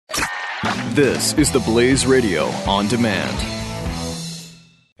This is the Blaze Radio on demand.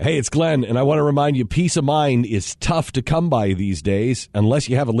 Hey, it's Glenn, and I want to remind you, peace of mind is tough to come by these days unless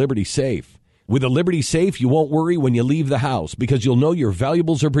you have a Liberty Safe. With a Liberty Safe, you won't worry when you leave the house because you'll know your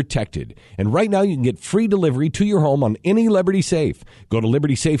valuables are protected. And right now, you can get free delivery to your home on any Liberty Safe. Go to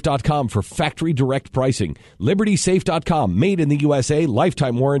LibertySafe.com for factory direct pricing. LibertySafe.com, made in the USA,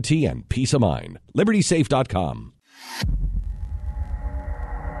 lifetime warranty, and peace of mind. LibertySafe.com.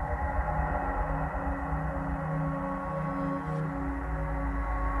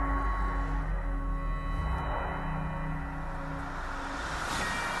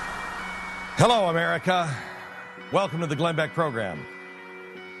 Hello, America. Welcome to the Glenn Beck program.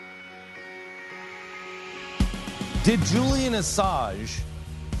 Did Julian Assange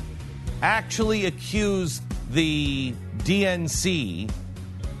actually accuse the DNC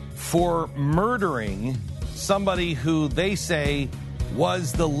for murdering somebody who they say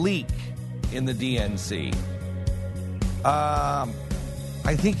was the leak in the DNC? I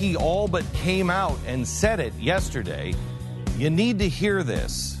think he all but came out and said it yesterday. You need to hear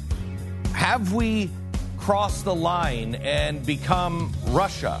this. Have we crossed the line and become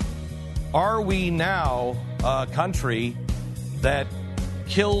Russia? Are we now a country that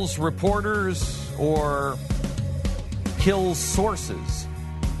kills reporters or kills sources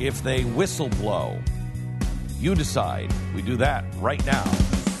if they whistle blow? You decide. We do that right now.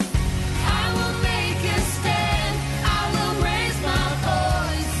 I will make a stand. I will raise my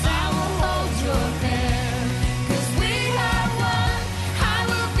voice. I will hold your hand. 'Cause we are one. I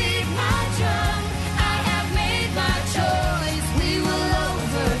will beat my drum. I have made my choice. We will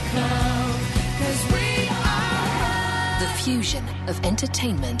overcome. 'Cause we are one. The fusion of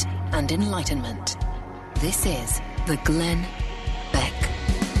entertainment and enlightenment. This is the Glenn Beck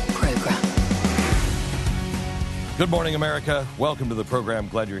Program. Good morning, America. Welcome to the program.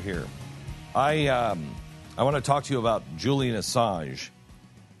 Glad you're here. I want to talk to you about Julian Assange,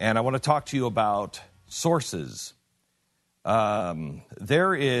 and I want to talk to you about sources.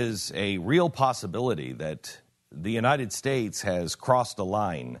 There is a real possibility that the United States has crossed a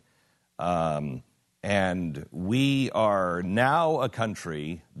line, and we are now a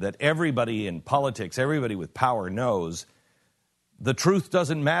country that everybody in politics, everybody with power knows the truth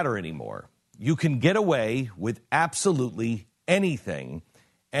doesn't matter anymore. You can get away with absolutely anything,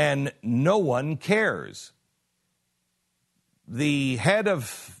 and no one cares. The head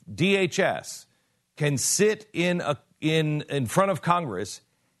of DHS can sit in front of Congress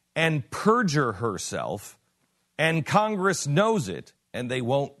and perjure herself, and Congress knows it, and they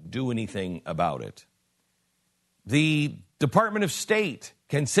won't do anything about it. The Department of State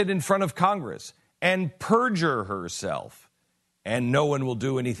can sit in front of Congress and perjure herself, and no one will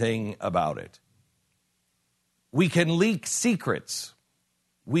do anything about it. We can leak secrets.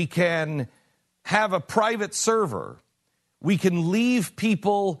 We can have a private server. We can leave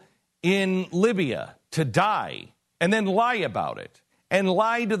people in Libya to die and then lie about it and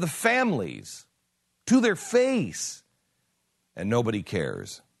lie to the families to their face, and nobody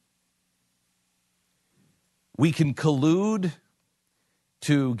cares. We can collude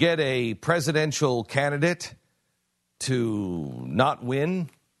to get a presidential candidate to not win.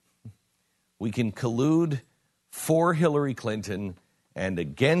 We can collude for Hillary Clinton and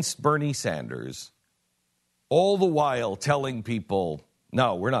against Bernie Sanders, all the while telling people,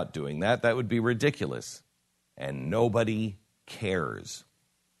 no, we're not doing that. That would be ridiculous. And nobody cares.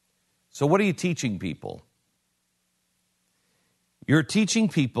 So what are you teaching people? You're teaching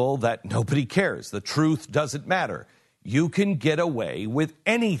people that nobody cares. The truth doesn't matter. You can get away with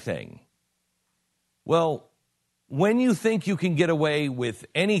anything. Well, when you think you can get away with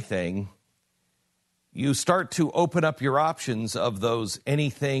anything, you start to open up your options of those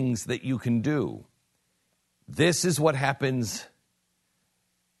anythings that you can do. This is what happens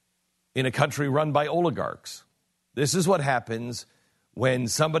in a country run by oligarchs. This is what happens when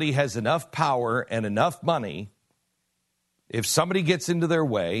somebody has enough power and enough money. If somebody gets into their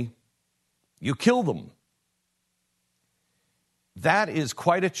way, you kill them. That is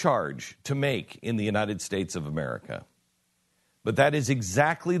quite a charge to make in the United States of America. But that is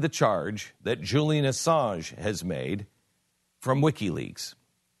exactly the charge that Julian Assange has made from WikiLeaks.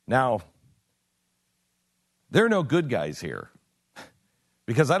 Now, there are no good guys here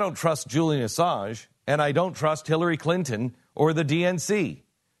because I don't trust Julian Assange and I don't trust Hillary Clinton or the DNC.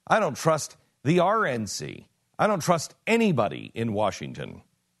 I don't trust the RNC. I don't trust anybody in Washington.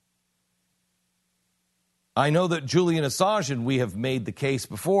 I know that Julian Assange, and we have made the case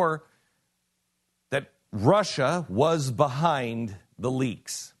before, that Russia was behind the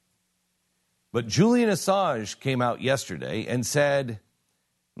leaks. But Julian Assange came out yesterday and said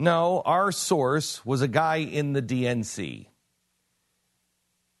No, our source was a guy in the DNC.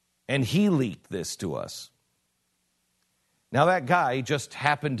 And he leaked this to us. Now, that guy just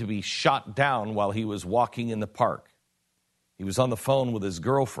happened to be shot down while he was walking in the park. He was on the phone with his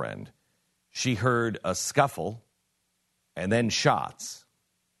girlfriend. She heard a scuffle and then shots.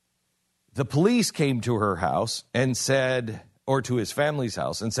 The police came to her house and said, or to his family's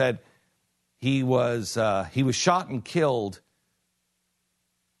house, and said he was shot and killed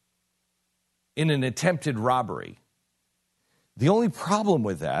in an attempted robbery. The only problem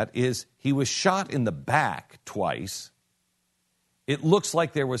with that is he was shot in the back twice. It looks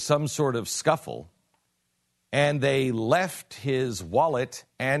like there was some sort of scuffle, and they left his wallet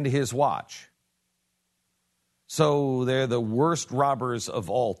and his watch. So they're the worst robbers of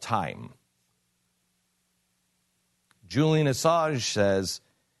all time. Julian Assange says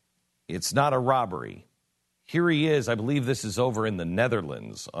it's not a robbery. Here he is. I believe this is over in the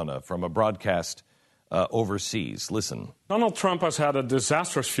Netherlands from a broadcast overseas. Listen. Donald Trump has had a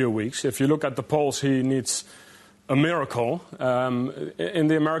disastrous few weeks. If you look at the polls, he needs a miracle. In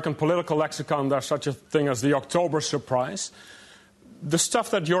the American political lexicon, there's such a thing as the October surprise. The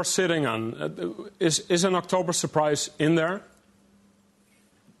stuff that you're sitting on, is an October surprise in there?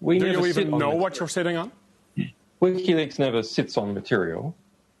 Do you even know what you're sitting on? WikiLeaks never sits on material.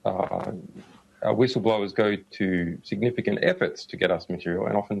 Whistleblowers go to significant efforts to get us material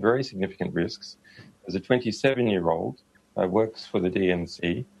and often very significant risks. As a 27-year-old works for the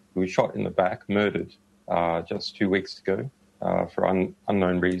DNC, who was shot in the back, murdered just 2 weeks ago for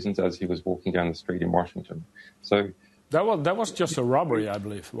unknown reasons as he was walking down the street in Washington. So that was just a robbery, I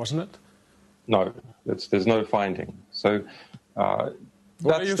believe, wasn't it? No, there's no finding. So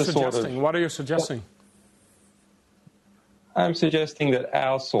what are you suggesting? What are you suggesting? I'm suggesting that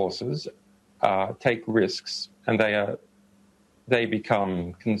our sources take risks, and they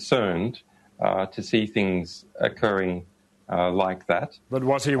become concerned to see things occurring like that. But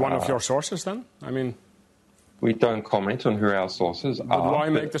was he one of your sources then? I mean, we don't comment on who our sources are. But why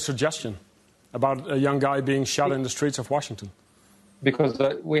make the suggestion about a young guy being shot in the streets of Washington? Because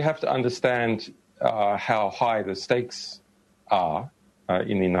we have to understand how high the stakes are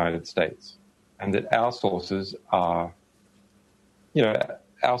in the United States, and that our sources are,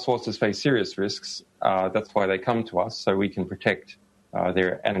 our sources face serious risks. That's why they come to us, so we can protect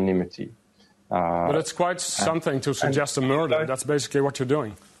their anonymity. But it's quite something to suggest a murder. That's basically what you're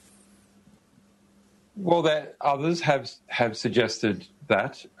doing. Well, others have suggested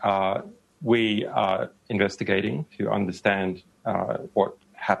that. We are investigating to understand what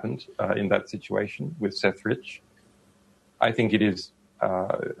happened in that situation with Seth Rich. I think it is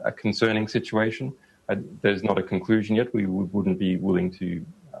a concerning situation. There's not a conclusion yet. We wouldn't be willing to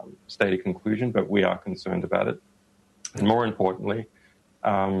state a conclusion, but we are concerned about it. And more importantly,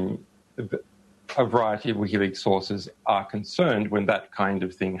 a variety of WikiLeaks sources are concerned when that kind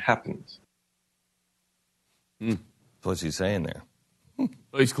of thing happens. What's he saying there?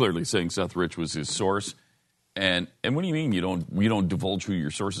 Well, he's clearly saying Seth Rich was his source. And what do you mean you don't divulge who your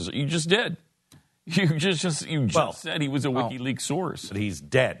sources are? You just did. You just said he was a WikiLeaks source. But he's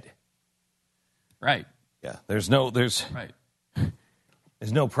dead. Right. Yeah. There's no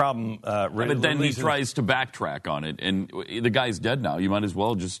problem. But then he tries to backtrack on it, and the guy's dead now. You might as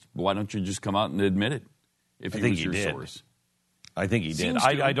well why don't you just come out and admit it if he was your source? I think he did.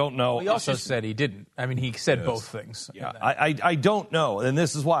 I don't know. Well, he also said he didn't. I mean, he said both things. Yeah, I don't know, and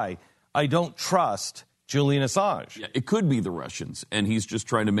this is why I don't trust Julian Assange. Yeah, it could be the Russians, and he's just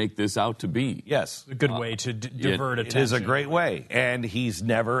trying to make this out to be. Yes. A good way to divert attention. It is a great way, and he's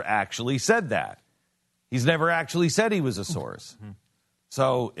never actually said that. He's never actually said he was a source.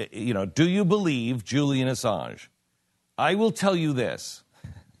 So, do you believe Julian Assange? I will tell you this.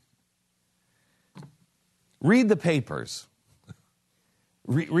 Read the papers.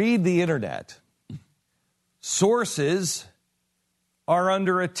 Read the internet. Sources are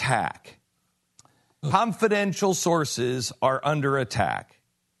under attack. Confidential sources are under attack.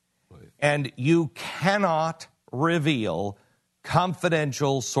 And you cannot reveal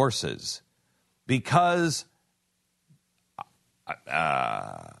confidential sources because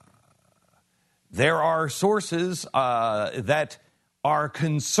there are sources that are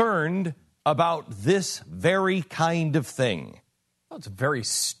concerned about this very kind of thing. Well, it's a very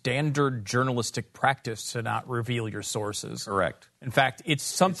standard journalistic practice to not reveal your sources. Correct. In fact, it's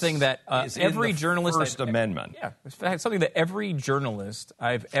something that every journalist... First Amendment. Yeah, it's something that every journalist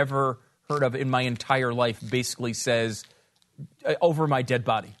I've ever heard of in my entire life basically says over my dead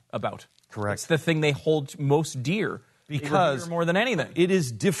body about. Correct. It's the thing they hold most dear. Because more than anything. It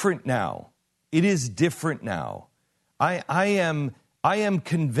is different now. It is different now. I am I am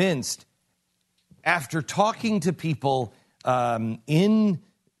convinced, after talking to people in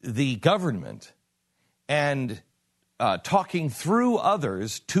the government and talking through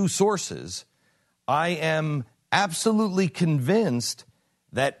others, two sources, I am absolutely convinced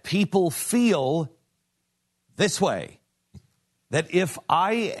that people feel this way, that if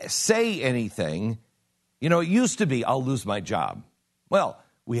I say anything, you know, it used to be I'll lose my job. Well,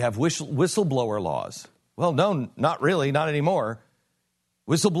 we have whistleblower laws. Well, no, not really, not anymore.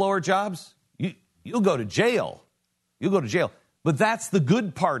 Whistleblower jobs, you'll go to jail. You'll go to jail. But that's the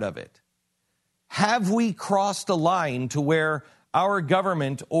good part of it. Have we crossed a line to where our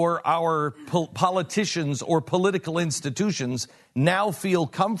government or our politicians or political institutions now feel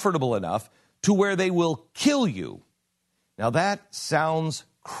comfortable enough to where they will kill you? Now that sounds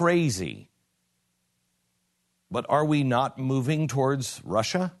crazy. But are we not moving towards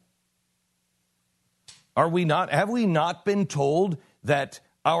Russia? Have we not been told that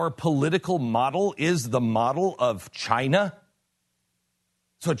our political model is the model of China?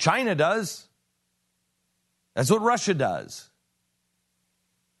 That's what China does. That's what Russia does.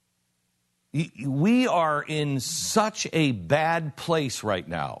 We are in such a bad place right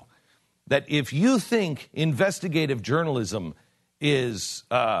now that if you think investigative journalism is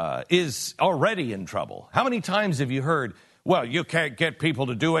already in trouble, how many times have you heard, well, you can't get people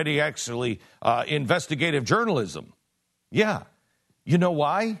to do any actually investigative journalism? Yeah. You know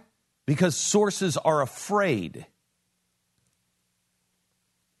why? Because sources are afraid.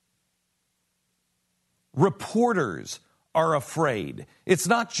 Reporters are afraid. It's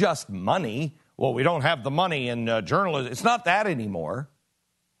not just money. Well, we don't have the money in journalism. It's not that anymore.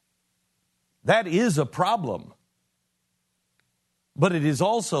 That is a problem. But it is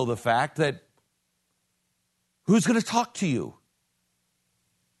also the fact that who's going to talk to you?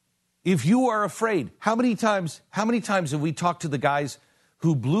 If you are afraid, how many times have we talked to the guys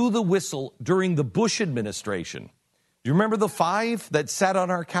who blew the whistle during the Bush administration? Do you remember the 5 that sat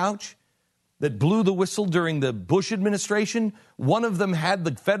on our couch that blew the whistle during the Bush administration? One of them had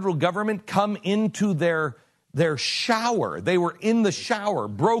the federal government come into their shower. They were in the shower,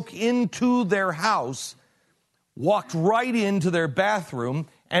 broke into their house, walked right into their bathroom,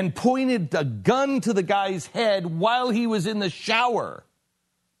 and pointed a gun to the guy's head while he was in the shower.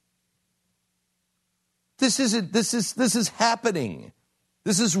 This is happening.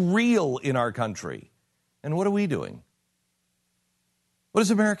 This is real in our country. And what are we doing? What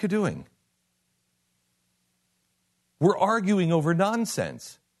is America doing? We're arguing over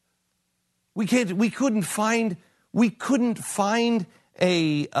nonsense. We couldn't find a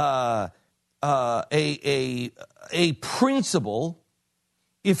principle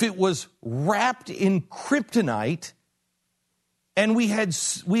if it was wrapped in kryptonite and we had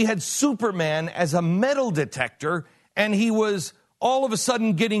Superman as a metal detector and he was all of a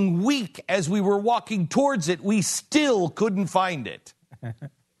sudden getting weak as we were walking towards it. We still couldn't find it.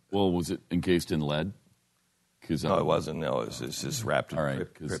 Well, was it encased in lead? No, it wasn't. No, it was just wrapped in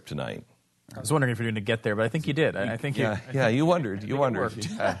kryptonite. I was wondering if you were going to get there, but I think you did. You wondered. You wondered.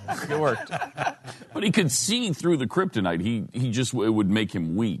 It worked. But he could see through the kryptonite. It would make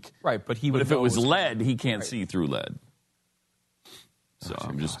him weak. Right, but if it was lead, he can't see through lead. So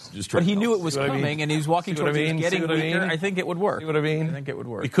I'm just trying. But he knew it was coming, and he was walking towards it, getting weaker. I think it would work. See what I mean? I think it would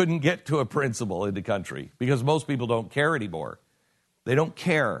work. We couldn't get to a principle in the country because most people don't care anymore. They don't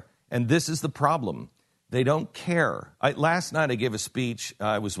care, and this is the problem. They don't care. Last night I gave a speech.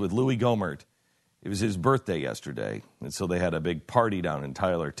 I was with Louis Gohmert. It was his birthday yesterday, and so they had a big party down in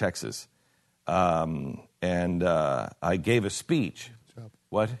Tyler, Texas. And I gave a speech.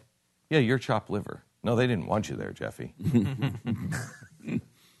 What? Yeah, your chopped liver. No, they didn't want you there, Jeffy.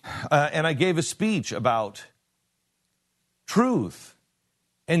 And I gave a speech about truth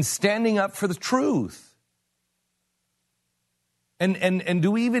and standing up for the truth. And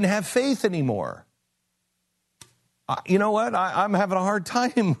do we even have faith anymore? You know what? I'm having a hard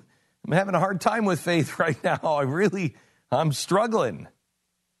time. I'm having a hard time with faith right now. I'm struggling.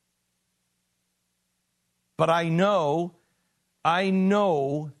 But I know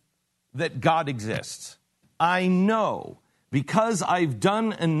that God exists. I know because I've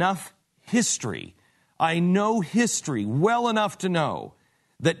done enough history. I know history well enough to know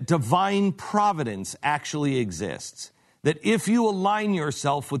that divine providence actually exists. That if you align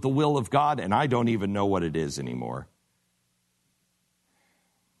yourself with the will of God, and I don't even know what it is anymore,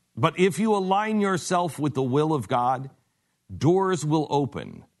 but if you align yourself with the will of God, doors will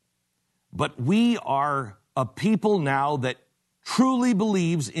open. But we are a people now that truly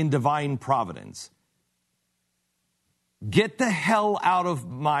believes in divine providence. Get the hell out of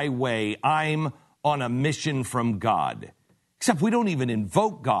my way. I'm on a mission from God. Except we don't even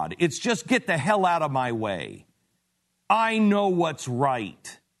invoke God. It's just get the hell out of my way. I know what's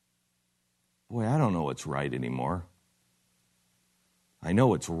right. Boy, I don't know what's right anymore. I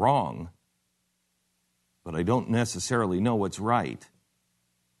know it's wrong, but I don't necessarily know what's right.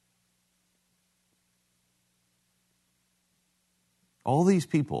 All these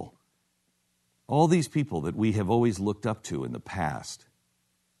people that we have always looked up to in the past,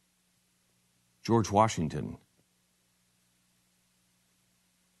 George Washington,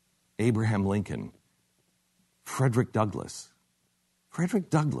 Abraham Lincoln, Frederick Douglass. What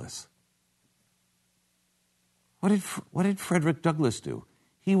did Frederick Douglass do?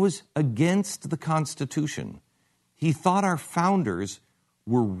 He was against the Constitution. He thought our founders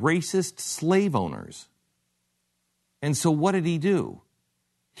were racist slave owners. And so what did he do?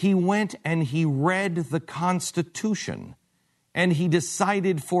 He went and he read the Constitution, and he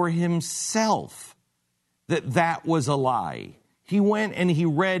decided for himself that that was a lie. He went and he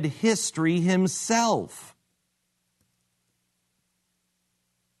read history himself.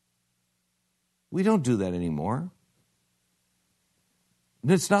 We don't do that anymore.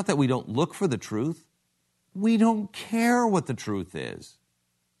 And it's not that we don't look for the truth. We don't care what the truth is.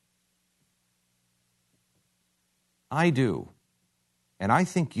 I do. And I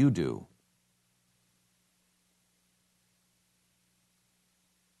think you do.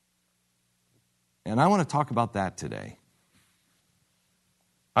 And I want to talk about that today.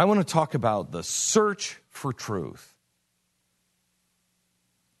 I want to talk about the search for truth.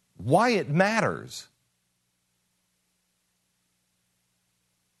 Why it matters.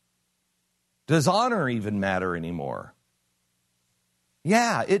 Does honor even matter anymore?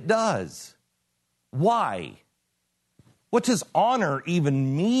 Yeah, it does. Why? What does honor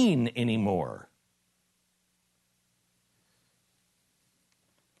even mean anymore?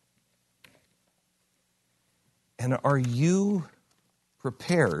 And are you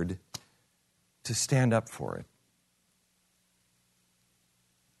prepared to stand up for it?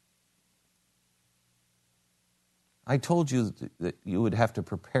 I told you that you would have to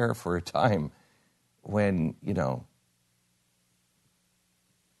prepare for a time when, you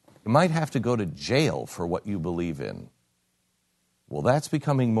might have to go to jail for what you believe in. Well, that's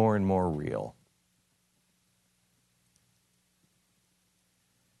becoming more and more real.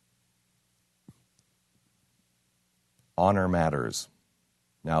 Honor matters.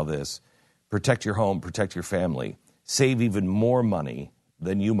 Now this, protect your home, protect your family. Save even more money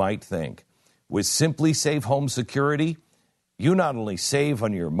than you might think. With Simply Safe Home Security, you not only save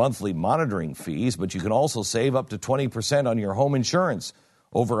on your monthly monitoring fees, but you can also save up to 20% on your home insurance.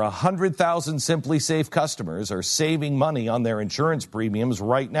 Over 100,000 Simply Safe customers are saving money on their insurance premiums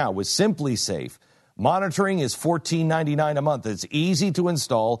right now with Simply Safe. Monitoring is $14.99 a month. It's easy to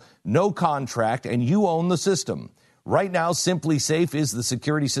install, no contract, and you own the system. Right now, Simply Safe is the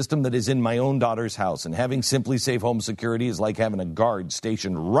security system that is in my own daughter's house, and having Simply Safe Home Security is like having a guard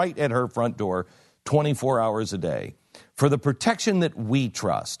stationed right at her front door 24 hours a day. For the protection that we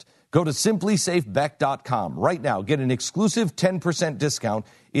trust, go to simplysafebeck.com right now. Get an exclusive 10% discount.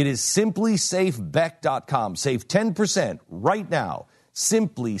 It is simplysafebeck.com. Save 10% right now.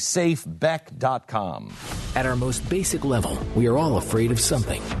 simplysafebeck.com. At our most basic level, we are all afraid of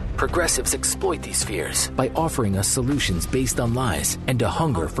something. Progressives exploit these fears by offering us solutions based on lies and a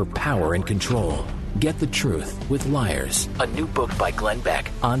hunger for power and control. Get the Truth with Liars, a new book by Glenn Beck,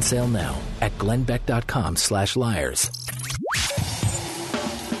 on sale now at glennbeck.com/liars.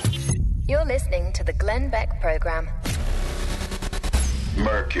 You're listening to the Glenn Beck Program.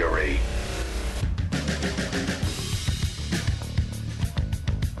 Mercury.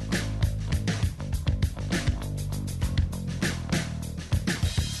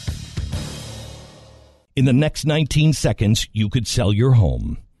 In the next 19 seconds, you could sell your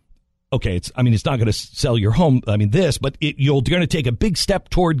home. Okay, it's not going to sell your home, but you're going to take a big step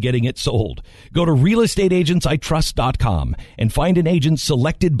toward getting it sold. Go to realestateagentsitrust.com and find an agent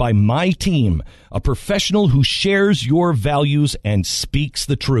selected by my team, a professional who shares your values and speaks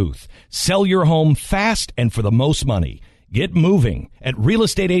the truth. Sell your home fast and for the most money. Get moving at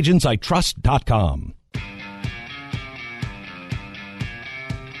realestateagentsitrust.com.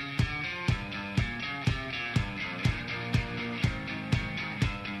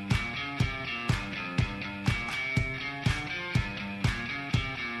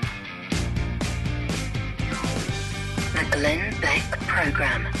 Glenn Beck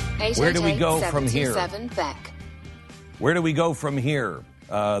Program. Where do we go from here? Beck. Where do we go from here?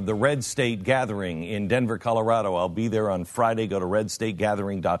 The Red State Gathering in Denver, Colorado. I'll be there on Friday. Go to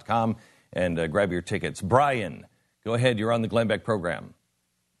redstategathering.com and grab your tickets. Brian, go ahead. You're on the Glenn Beck Program.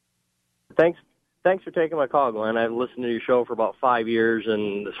 Thanks Thanks for taking my call, Glenn. I've listened to your show for about 5 years,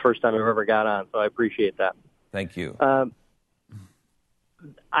 and this is the first time I've ever got on, so I appreciate that. Thank you.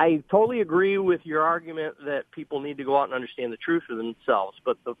 I totally agree with your argument that people need to go out and understand the truth for themselves,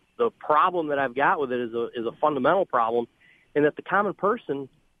 but the problem that I've got with it is a fundamental problem in that the common person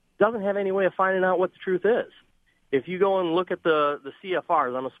doesn't have any way of finding out what the truth is. If you go and look at the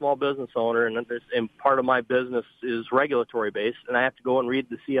CFRs, I'm a small business owner, and part of my business is regulatory-based, and I have to go and read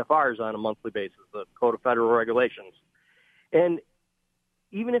the CFRs on a monthly basis, the Code of Federal Regulations. And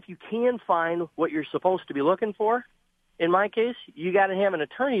even if you can find what you're supposed to be looking for, in my case, you got to have an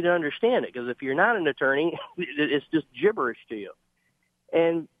attorney to understand it, because if you're not an attorney, it's just gibberish to you.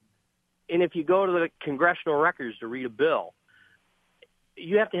 And if you go to the congressional records to read a bill,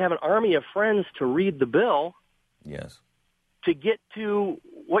 you have to have an army of friends to read the bill. Yes. To get to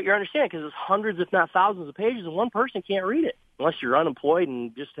what you're understanding, because it's hundreds, if not thousands of pages, and one person can't read it unless you're unemployed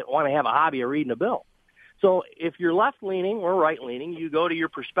and just want to have a hobby of reading a bill. So if you're left-leaning or right-leaning, you go to your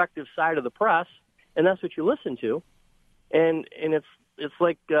prospective side of the press, and that's what you listen to. And it's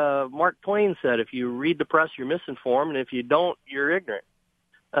like Mark Twain said, if you read the press, you're misinformed, and if you don't, you're ignorant.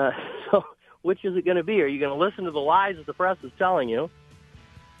 So which is it going to be? Are you going to listen to the lies that the press is telling you?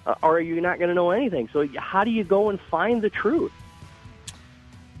 Or are you not going to know anything? So how do you go and find the truth?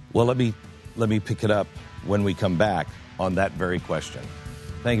 Well, let me pick it up when we come back on that very question.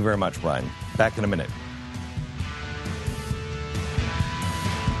 Thank you very much, Brian. Back in a minute.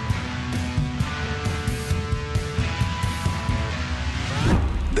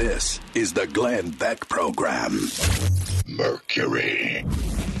 This is the Glenn Beck Program. Mercury.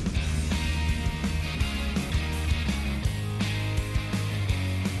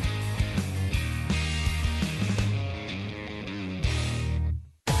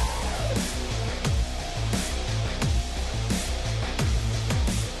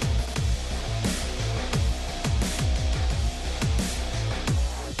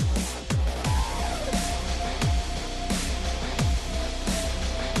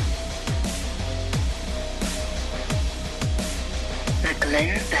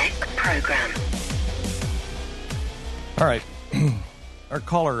 Glenn Beck Program. All right. Our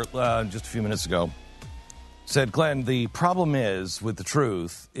caller just a few minutes ago said, Glenn, the problem is with the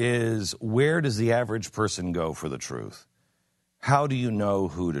truth is where does the average person go for the truth? How do you know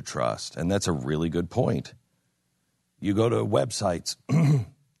who to trust? And that's a really good point. You go to websites.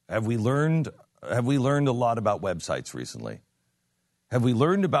 Have we learned a lot about websites recently? Have we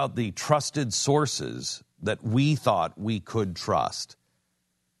learned about the trusted sources that we thought we could trust?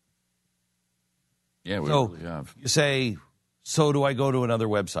 Yeah, we really have. You say, so do I go to another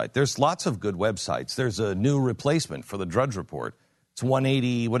website? There's lots of good websites. There's a new replacement for the Drudge Report. It's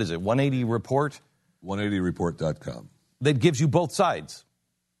 180, what is it, 180 Report? 180report.com. That gives you both sides.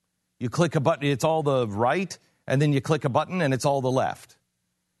 You click a button, it's all the right, and then you click a button, and it's all the left.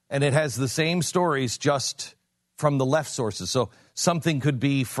 And it has the same stories just from the left sources. So something could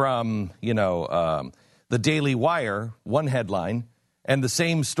be from, the Daily Wire, one headline, and the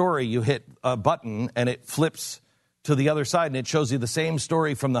same story, you hit a button, and it flips to the other side, and it shows you the same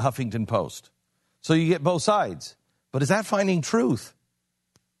story from the Huffington Post. So you get both sides. But is that finding truth?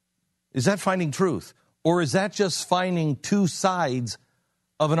 Is that finding truth? Or is that just finding two sides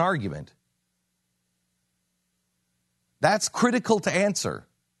of an argument? That's critical to answer.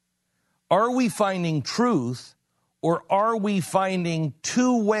 Are we finding truth, or are we finding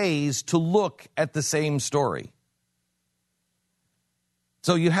two ways to look at the same story?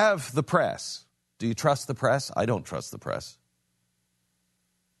 So you have the press. Do you trust the press? I don't trust the press.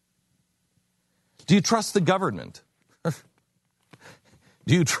 Do you trust the government?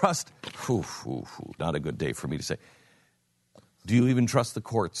 Do you trust... not a good day for me to say. Do you even trust the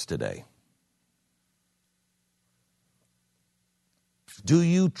courts today? Do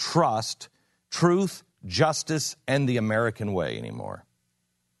you trust truth, justice, and the American way anymore?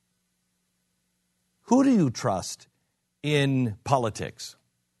 Who do you trust in politics?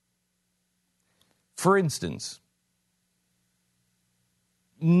 For instance,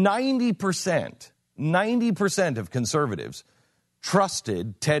 90% of conservatives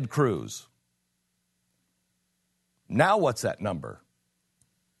trusted Ted Cruz. Now what's that number?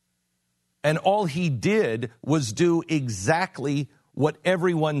 And all he did was do exactly what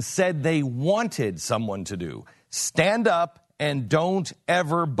everyone said they wanted someone to do. Stand up and don't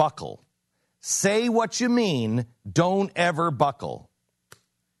ever buckle. Say what you mean, don't ever buckle.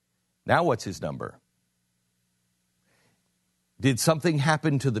 Now what's his number? Did something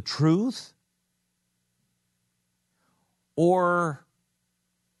happen to the truth? Or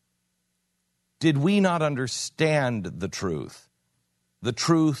did we not understand the truth? The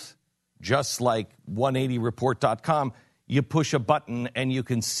truth just like 180report.com, you push a button and you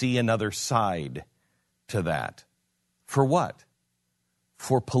can see another side to that. For what?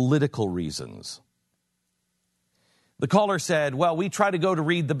 For political reasons. The caller said, well, we try to go to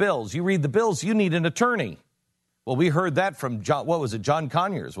read the bills. You read the bills, you need an attorney. Well, we heard that from John, what was it, John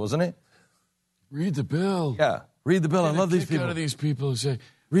Conyers, wasn't it? Read the bill. Yeah, read the bill. I love these people. Out of these people who say,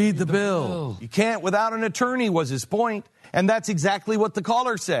 read the bill. You can't without an attorney was his point. And that's exactly what the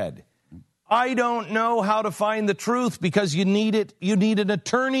caller said. I don't know how to find the truth because you need it. You need an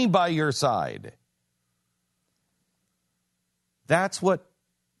attorney by your side. That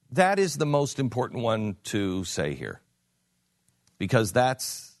is the most important one to say here. Because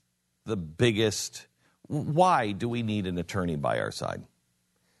that's the biggest. Why do we need an attorney by our side?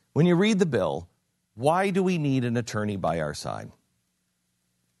 When you read the bill, why do we need an attorney by our side?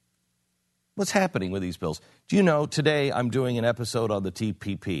 What's happening with these bills? Do you know, today I'm doing an episode on the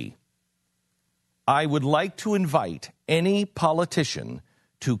TPP. I would like to invite any politician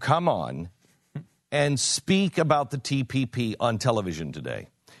to come on and speak about the TPP on television today.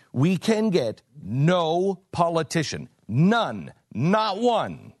 We can get no politician, none, not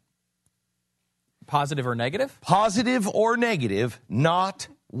one. Positive or negative? Positive or negative, not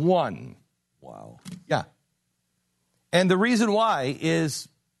one. Wow. Yeah. And the reason why is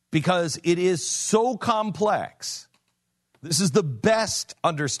because it is so complex. This is the best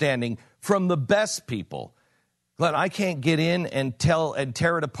understanding from the best people. Glenn, I can't get in and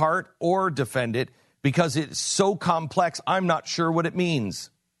tear it apart or defend it because it's so complex, I'm not sure what it means.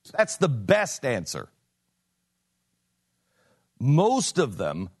 That's the best answer. Most of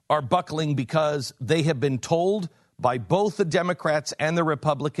them are buckling because they have been told by both the Democrats and the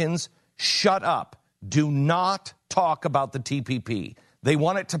Republicans, shut up. Do not talk about the TPP. They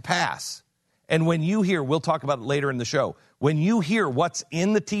want it to pass. And when you hear, we'll talk about it later in the show, when you hear what's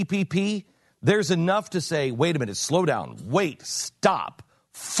in the TPP, there's enough to say, wait a minute, slow down, wait, stop,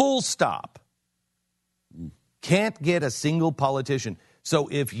 full stop. Can't get a single politician. So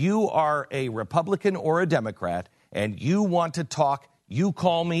if you are a Republican or a Democrat and you want to talk, you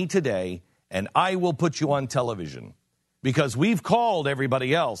call me today and I will put you on television because we've called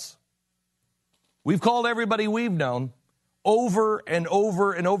everybody else. We've called everybody we've known over and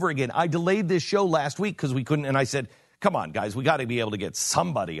over and over again. I delayed this show last week because we couldn't, and I said, come on, guys, we got to be able to get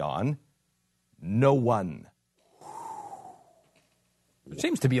somebody on. No one. There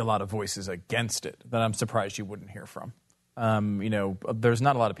seems to be a lot of voices against it that I'm surprised you wouldn't hear from. There's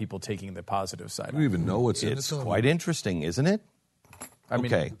not a lot of people taking the positive side. You don't even know what's in it. It's quite interesting, isn't it?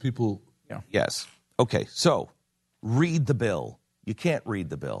 Okay. People. Yeah. Yes. Okay, so read the bill. You can't read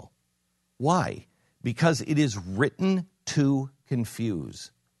the bill. Why? Because it is written to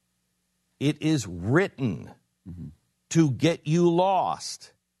confuse. It is written to get you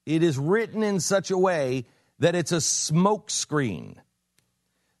lost. It is written in such a way that it's a smokescreen.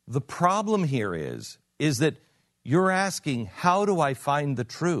 The problem here is that you're asking, how do I find the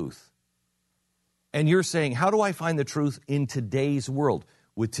truth? And you're saying, how do I find the truth in today's world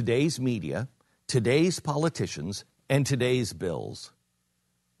with today's media, today's politicians, and today's bills?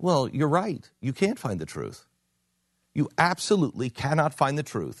 Well, you're right. You can't find the truth. You absolutely cannot find the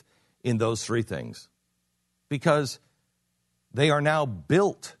truth in those three things because they are now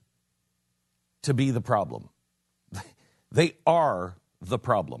built to be the problem. They are the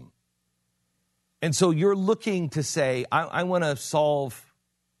problem. And so you're looking to say, I want to solve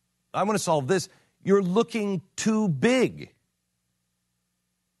this. You're looking too big.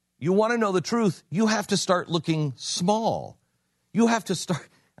 You want to know the truth, you have to start looking small. You have to start,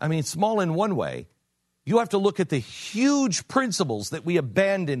 small in one way. You have to look at the huge principles that we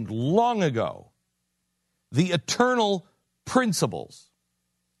abandoned long ago. The eternal principles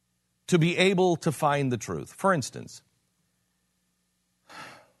to be able to find the truth. For instance,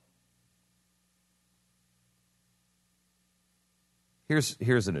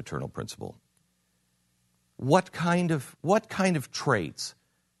 here's an eternal principle. What kind of traits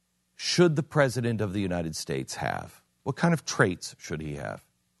should the President of the United States have? What kind of traits should he have?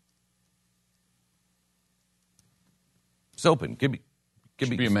 It's open. Give me.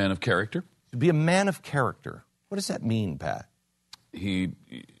 Be a man of character. Be a man of character. What does that mean, Pat? He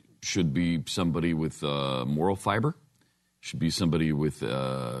should be somebody with moral fiber. Should be somebody with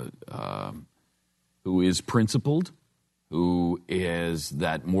who is principled, who has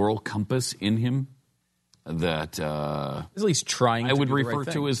that moral compass in him. That at least trying. I would refer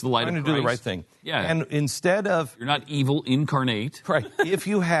to as the light of Christ. Trying to do the right thing. Yeah, and instead of you're not evil incarnate, right? If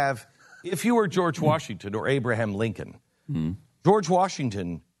you were George Washington or Abraham Lincoln, George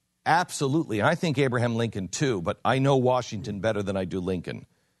Washington, absolutely, and I think Abraham Lincoln too, but I know Washington better than I do Lincoln.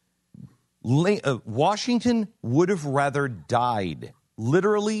 Washington would have rather died,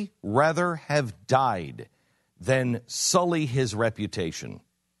 literally rather have died, than sully his reputation.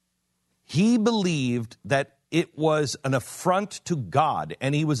 He believed that it was an affront to God,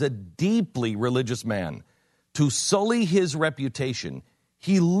 and he was a deeply religious man. To sully his reputation,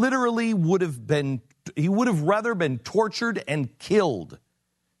 he literally would have rather been tortured and killed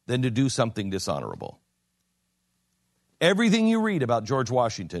than to do something dishonorable. Everything you read about George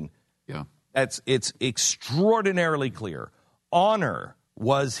Washington, it's extraordinarily clear. Honor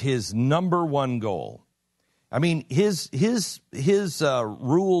was his number one goal. I mean, his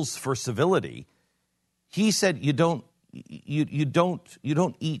rules for civility. He said you don't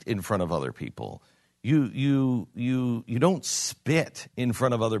eat in front of other people. You don't spit in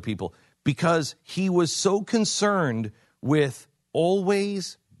front of other people, because he was so concerned with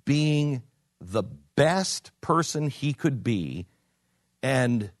always being the best person he could be,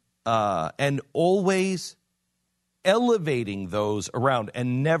 and always elevating those around,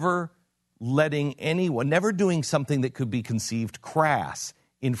 and never doing something that could be conceived crass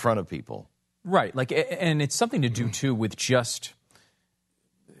in front of people. Right. And it's something to do too with just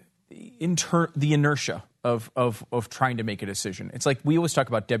the inertia of trying to make a decision. It's like we always talk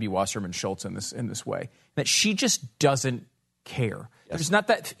about Debbie Wasserman Schultz in this way, that she just doesn't care. Yes. There's not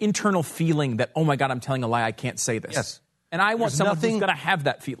that internal feeling that, oh my God, I'm telling a lie, I can't say this. Yes. And I want someone who's going to have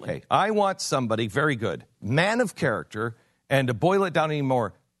that feeling. Okay. I want somebody, very good, man of character, and to boil it down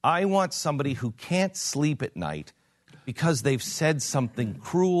anymore, I want somebody who can't sleep at night because they've said something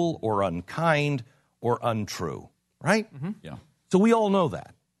cruel or unkind or untrue, right? Mm-hmm. Yeah. So we all know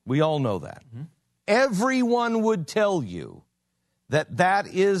that. Mm-hmm. Everyone would tell you that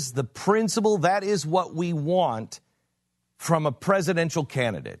is the principle, that is what we want from a presidential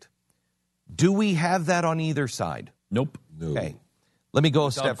candidate. Do we have that on either side? Nope. No. Okay. Let me go a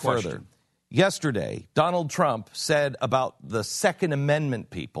Without step question. further. Yesterday, Donald Trump said about the Second Amendment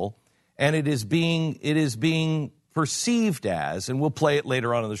people, and it is being perceived as, and we'll play it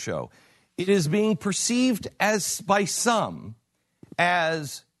later on in the show, it is being perceived as, by some,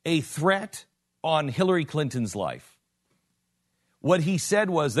 as a threat on Hillary Clinton's life. What he said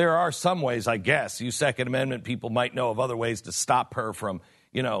was, there are some ways, I guess, you Second Amendment people might know of other ways to stop her from,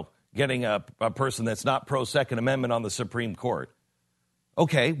 getting a person that's not pro-Second Amendment on the Supreme Court.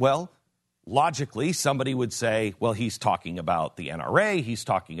 Okay, well, logically, somebody would say, well, he's talking about the NRA, he's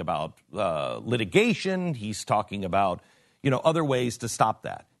talking about litigation, he's talking about, other ways to stop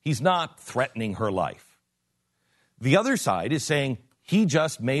that. He's not threatening her life. The other side is saying he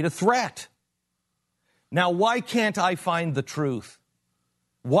just made a threat. Now, why can't I find the truth?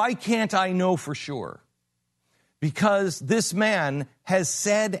 Why can't I know for sure? Because this man has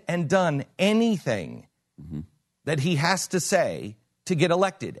said and done anything that he has to say to get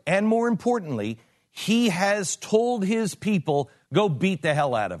elected. And more importantly, he has told his people, go beat the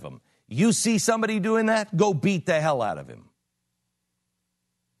hell out of him. You see somebody doing that, go beat the hell out of him.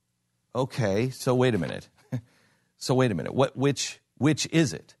 Okay, so wait a minute. Which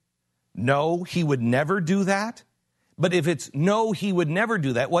is it? No, he would never do that? But if it's no, he would never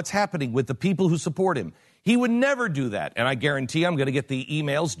do that, what's happening with the people who support him? He would never do that. And I guarantee I'm going to get the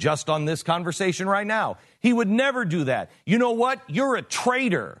emails just on this conversation right now. He would never do that. You know what? You're a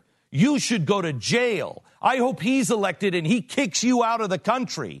traitor. You should go to jail. I hope he's elected and he kicks you out of the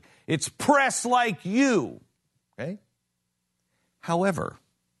country. It's press like you. Okay? However,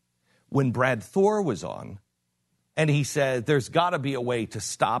 when Brad Thor was on, and he said there's got to be a way to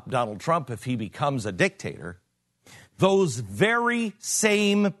stop Donald Trump if he becomes a dictator, those very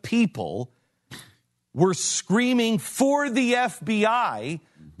same people were screaming for the FBI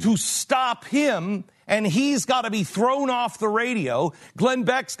to stop him, and he's got to be thrown off the radio. Glenn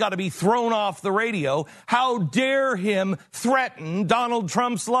Beck's got to be thrown off the radio. How dare him threaten Donald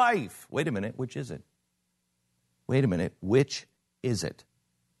Trump's life? Wait a minute, which is it?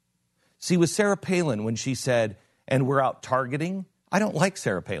 See, with Sarah Palin, when she said, and we're out targeting, I don't like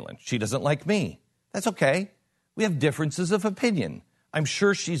Sarah Palin. She doesn't like me. That's okay. We have differences of opinion. I'm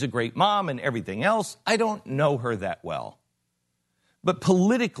sure she's a great mom and everything else. I don't know her that well. But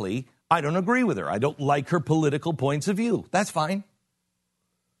politically, I don't agree with her. I don't like her political points of view. That's fine.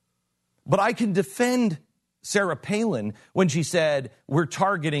 But I can defend Sarah Palin when she said we're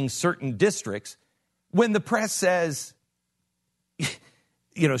targeting certain districts when the press says,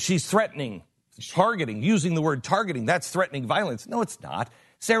 she's threatening, targeting, using the word targeting. That's threatening violence. No, it's not.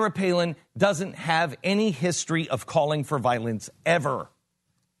 Sarah Palin doesn't have any history of calling for violence ever.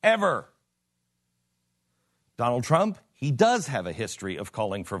 Ever. Donald Trump, he does have a history of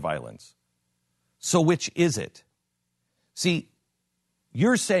calling for violence. So which is it? See,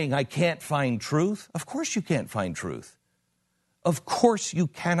 You're saying I can't find truth? Of course you can't find truth. Of course you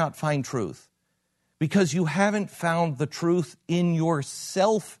cannot find truth. Because you haven't found the truth in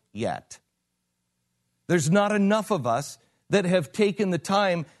yourself yet. There's not enough of us that have taken the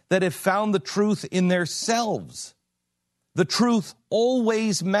time, that have found the truth in themselves. The truth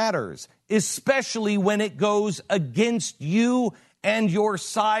always matters, especially when it goes against you and your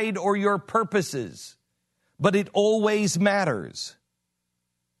side or your purposes. But it always matters.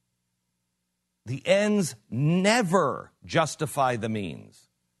 The ends never justify the means.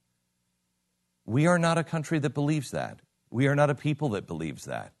 We are not a country that believes that. We are not a people that believes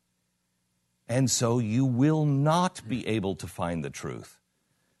that. And so you will not be able to find the truth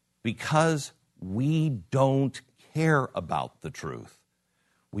because we don't care about the truth.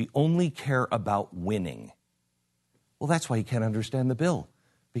 We only care about winning. Well, that's why you can't understand the bill,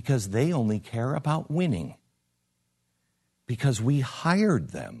 because they only care about winning. Because we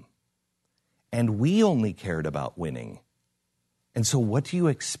hired them, and we only cared about winning. And so what do you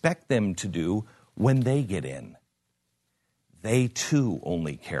expect them to do when they get in? They too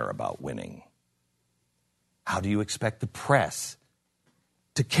only care about winning. How do you expect the press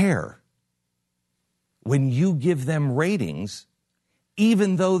to care when you give them ratings,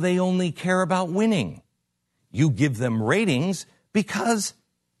 even though they only care about winning? You give them ratings because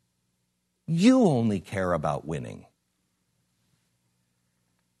you only care about winning.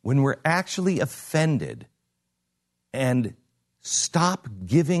 When we're actually offended and stop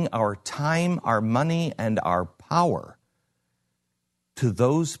giving our time, our money, and our power to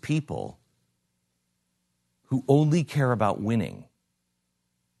those people who only care about winning,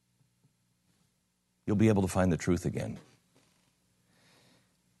 you'll be able to find the truth again.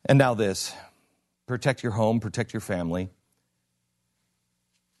 And now this, protect your home, protect your family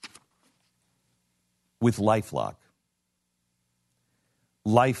with LifeLock.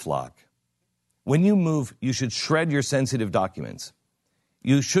 LifeLock. When you move, you should shred your sensitive documents.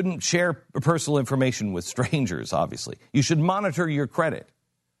 You shouldn't share personal information with strangers, obviously. You should monitor your credit,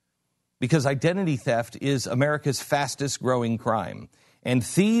 because identity theft is America's fastest growing crime. And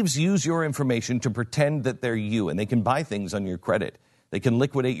thieves use your information to pretend that they're you, and they can buy things on your credit. They can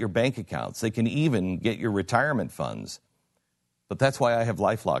liquidate your bank accounts. They can even get your retirement funds. But that's why I have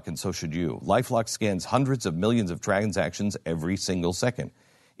LifeLock, and so should you. LifeLock scans hundreds of millions of transactions every single second.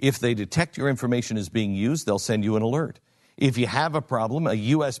 If they detect your information is being used, they'll send you an alert. If you have a problem, a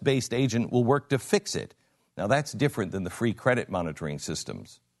U.S.-based agent will work to fix it. Now, that's different than the free credit monitoring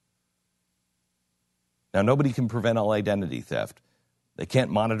systems. Now, nobody can prevent all identity theft. They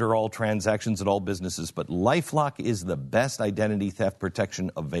can't monitor all transactions at all businesses, but LifeLock is the best identity theft protection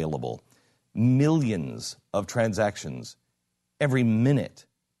available. Millions of transactions every minute.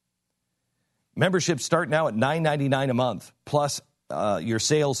 Memberships start now at $9.99 a month, plus your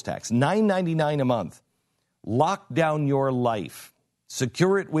sales tax. $9.99 a month. Lock down your life.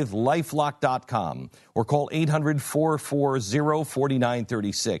 Secure it with LifeLock.com or call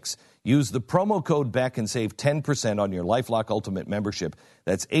 800-440-4936. Use the promo code BECK and save 10% on your LifeLock Ultimate membership.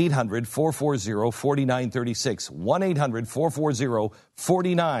 That's 800-440-4936.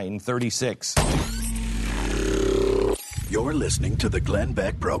 1-800-440-4936. You're listening to the Glenn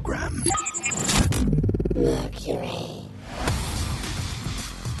Beck Program. Mercury.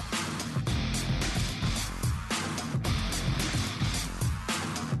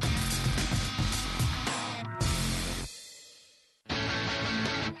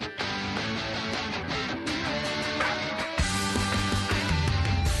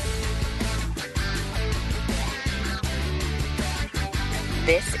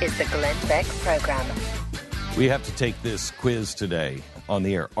 This is the Glenn Beck Program. We have to take this quiz today on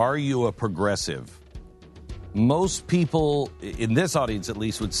the air. Are you a progressive? Most people, in this audience at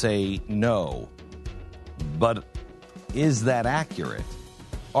least, would say no. But is that accurate?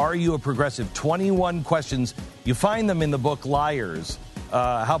 Are you a progressive? 21 questions. You find them in the book Liars,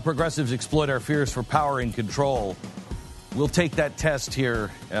 How Progressives Exploit Our Fears for Power and Control. We'll take that test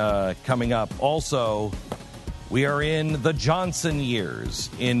here coming up. Also, we are in the Johnson years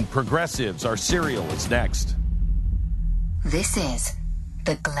in progressives. Our serial is next. This is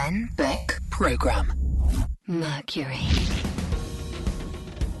the Glenn Beck Program. Mercury.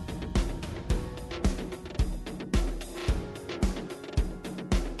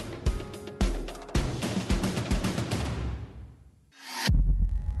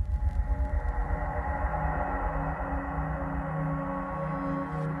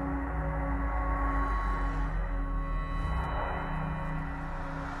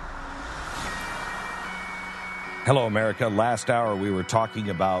 Hello, America. Last hour, we were talking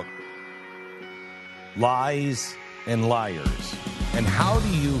about lies and liars. And how do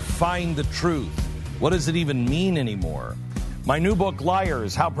you find the truth? What does it even mean anymore? My new book,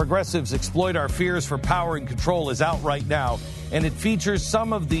 Liars, How Progressives Exploit Our Fears for Power and Control, is out right now, and it features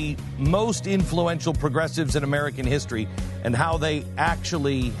some of the most influential progressives in American history and how they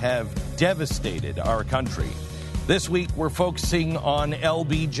actually have devastated our country. This week, we're focusing on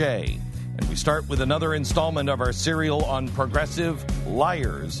LBJ, and we start with another installment of our serial on progressive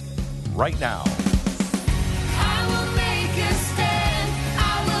liars right now. I will make a stand.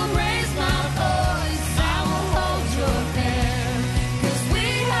 I will raise my voice. I will hold your hand. 'Cause we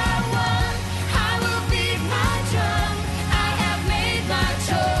are one. I will beat my drum. I have made my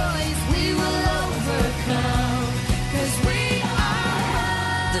choice. We will overcome. 'Cause we are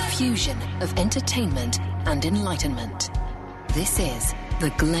one. The fusion of entertainment and enlightenment. This is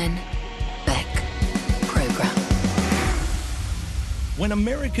the Glenn Beck Program. When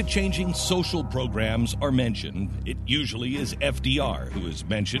America-changing social programs are mentioned, it usually is FDR who is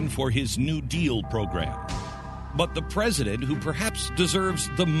mentioned for his New Deal program. But the president who perhaps deserves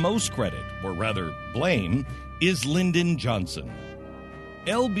the most credit, or rather blame, is Lyndon Johnson.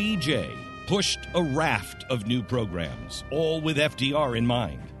 LBJ pushed a raft of new programs, all with FDR in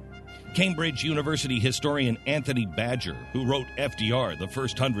mind. Cambridge University historian Anthony Badger, who wrote FDR the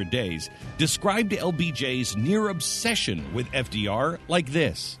First 100 Days, described LBJ's near obsession with FDR like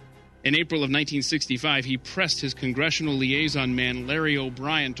this. In April of 1965, he pressed his congressional liaison man Larry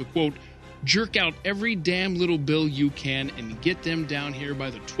O'Brien to, quote, jerk out every damn little bill you can and get them down here by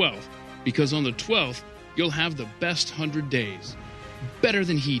the 12th, because on the 12th, you'll have the best 100 days. Better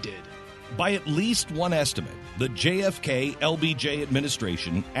than he did. By at least one estimate, the JFK-LBJ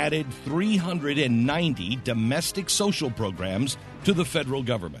administration added 390 domestic social programs to the federal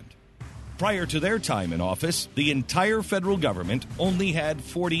government. Prior to their time in office, the entire federal government only had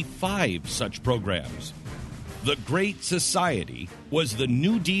 45 such programs. The Great Society was the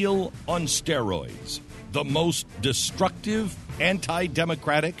New Deal on steroids, the most destructive,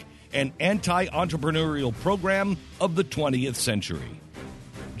 anti-democratic, and anti-entrepreneurial program of the 20th century.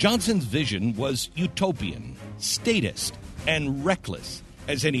 Johnson's vision was utopian, statist, and reckless,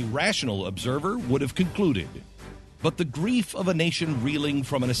 as any rational observer would have concluded. But the grief of a nation reeling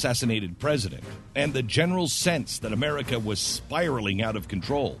from an assassinated president and the general sense that America was spiraling out of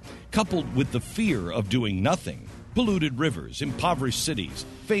control, coupled with the fear of doing nothing, polluted rivers, impoverished cities,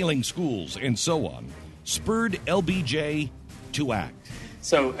 failing schools, and so on, spurred LBJ to act.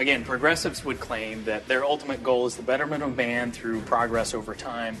 So, again, progressives would claim that their ultimate goal is the betterment of man through progress over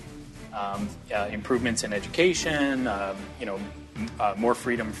time, improvements in education, more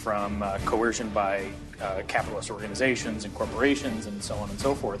freedom from coercion by capitalist organizations and corporations and so on and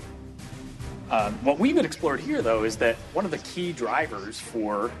so forth. What we've explored here, though, is that one of the key drivers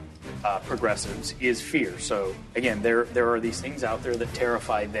for progressives is fear. So, again, there are these things out there that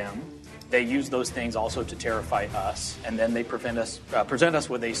terrify them. They use those things also to terrify us, and then they present us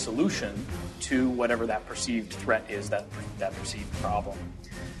with a solution to whatever that perceived threat is, that perceived problem.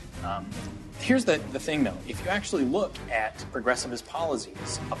 Here's the thing, though. If you actually look at progressivist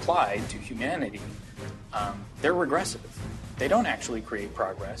policies applied to humanity, they're regressive. They don't actually create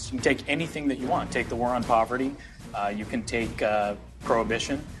progress. You can take anything that you want. Take the war on poverty. You can take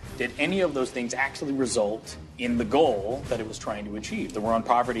prohibition. Did any of those things actually result in the goal that it was trying to achieve? The war on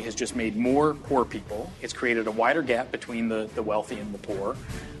poverty has just made more poor people. It's created a wider gap between the wealthy and the poor.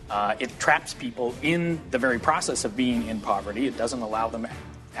 It traps people in the very process of being in poverty. It doesn't allow them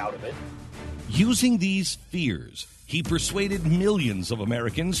out of it. Using these fears, he persuaded millions of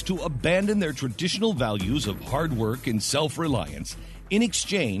Americans to abandon their traditional values of hard work and self-reliance in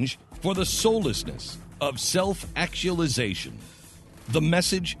exchange for the soullessness of self-actualization. The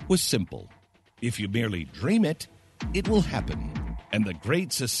message was simple. If you merely dream it, it will happen, and the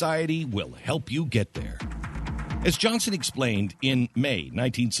Great Society will help you get there. As Johnson explained in May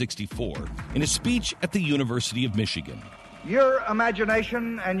 1964 in a speech at the University of Michigan, your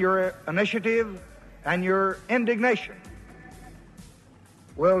imagination and your initiative and your indignation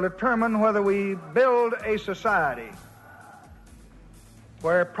will determine whether we build a society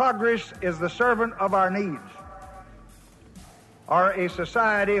where progress is the servant of our needs, or a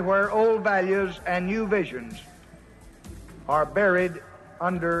society where old values and new visions are buried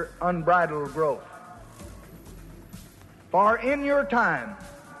under unbridled growth. For in your time,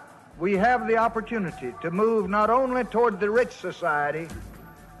 we have the opportunity to move not only toward the rich society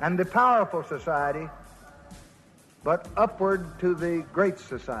and the powerful society, but upward to the great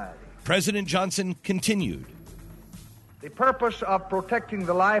society. President Johnson continued. The purpose of protecting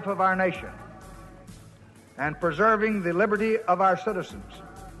the life of our nation and preserving the liberty of our citizens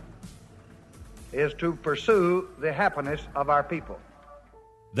is to pursue the happiness of our people.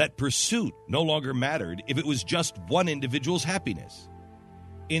 That pursuit no longer mattered if it was just one individual's happiness.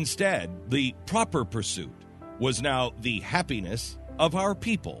 Instead, the proper pursuit was now the happiness of our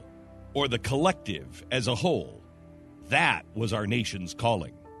people, or the collective as a whole. That was our nation's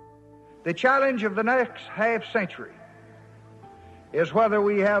calling. The challenge of the next half century is whether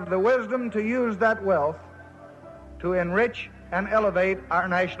we have the wisdom to use that wealth to enrich and elevate our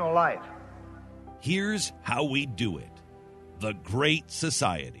national life. Here's how we do it. The Great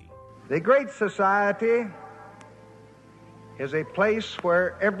Society. The Great Society is a place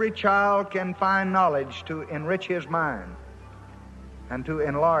where every child can find knowledge to enrich his mind and to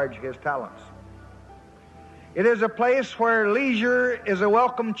enlarge his talents. It is a place where leisure is a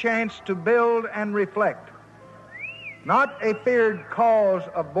welcome chance to build and reflect, not a feared cause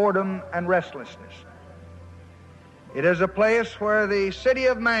of boredom and restlessness. It is a place where the city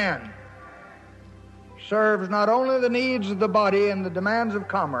of man serves not only the needs of the body and the demands of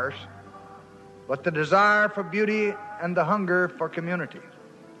commerce, but the desire for beauty and the hunger for community.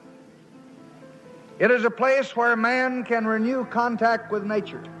 It is a place where man can renew contact with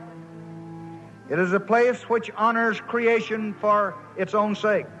nature. It is a place which honors creation for its own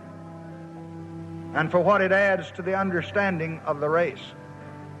sake and for what it adds to the understanding of the race.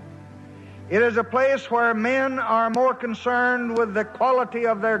 It is a place where men are more concerned with the quality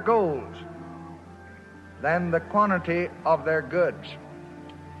of their goals than the quantity of their goods.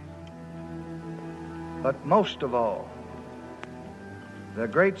 But most of all, the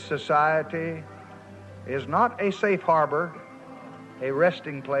Great Society is not a safe harbor, a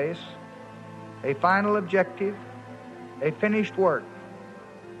resting place, a final objective, a finished work.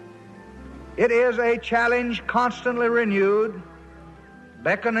 It is a challenge constantly renewed,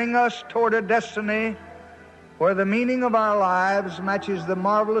 beckoning us toward a destiny where the meaning of our lives matches the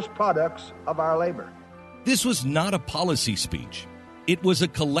marvelous products of our labor. This was not a policy speech. It was a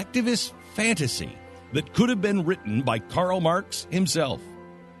collectivist fantasy that could have been written by Karl Marx himself.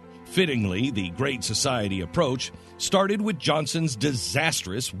 Fittingly, the Great Society approach started with Johnson's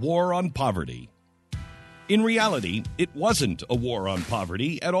disastrous war on poverty. In reality, it wasn't a war on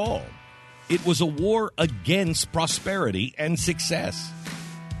poverty at all. It was a war against prosperity and success.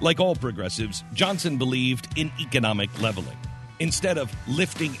 Like all progressives, Johnson believed in economic leveling. Instead of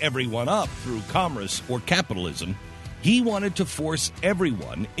lifting everyone up through commerce or capitalism, he wanted to force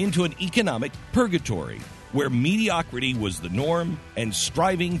everyone into an economic purgatory where mediocrity was the norm and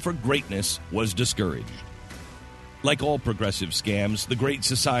striving for greatness was discouraged. Like all progressive scams, the Great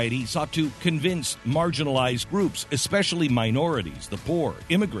Society sought to convince marginalized groups, especially minorities, the poor,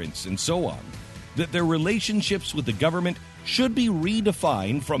 immigrants, and so on, that their relationships with the government should be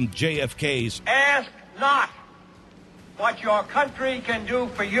redefined from JFK's "Ask not what your country can do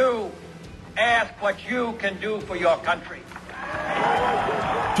for you. Ask what you can do for your country."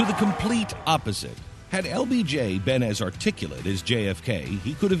 to the complete opposite. Had LBJ been as articulate as JFK,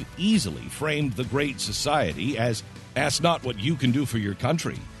 he could have easily framed the Great Society as, ask not what you can do for your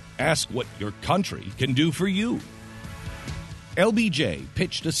country, ask what your country can do for you. LBJ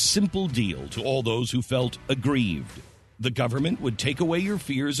pitched a simple deal to all those who felt aggrieved. The government would take away your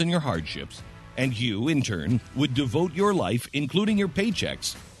fears and your hardships, and you, in turn, would devote your life, including your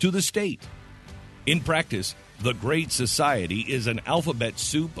paychecks, to the state. In practice, the Great Society is an alphabet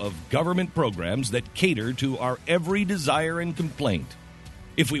soup of government programs that cater to our every desire and complaint.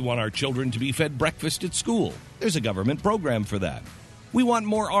 If we want our children to be fed breakfast at school, there's a government program for that. We want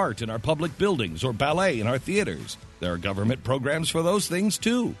more art in our public buildings or ballet in our theaters. There are government programs for those things,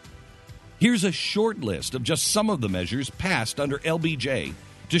 too. Here's a short list of just some of the measures passed under LBJ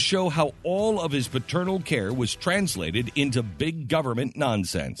to show how all of his paternal care was translated into big government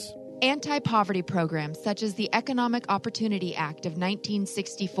nonsense. Anti-poverty programs such as the Economic Opportunity Act of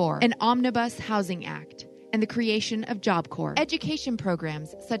 1964, an Omnibus Housing Act, and the creation of Job Corps. Education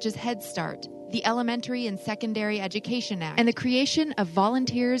programs such as Head Start, the Elementary and Secondary Education Act, and the creation of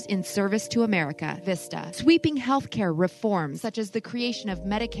Volunteers in Service to America, VISTA. Sweeping healthcare reforms such as the creation of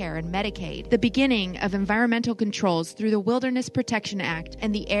Medicare and Medicaid, the beginning of environmental controls through the Wilderness Protection Act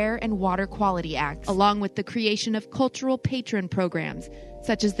and the Air and Water Quality Act, along with the creation of cultural patron programs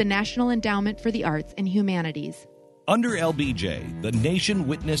such as the National Endowment for the Arts and Humanities. Under LBJ, the nation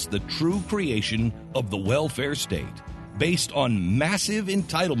witnessed the true creation of the welfare state, based on massive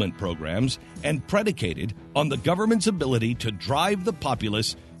entitlement programs and predicated on the government's ability to drive the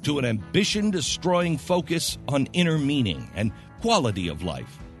populace to an ambition-destroying focus on inner meaning and quality of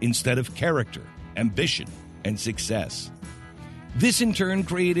life instead of character, ambition, and success. This in turn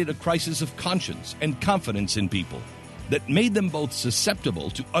created a crisis of conscience and confidence in people, that made them both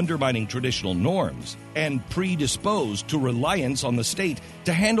susceptible to undermining traditional norms and predisposed to reliance on the state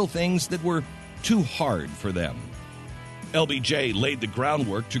to handle things that were too hard for them. LBJ laid the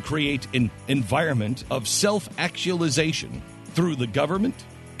groundwork to create an environment of self-actualization through the government,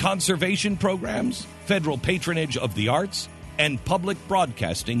 conservation programs, federal patronage of the arts, and public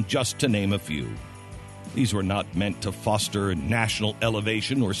broadcasting, just to name a few. These were not meant to foster national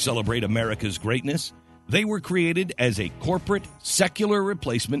elevation or celebrate America's greatness. They were created as a corporate, secular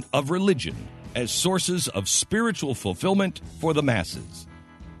replacement of religion as sources of spiritual fulfillment for the masses.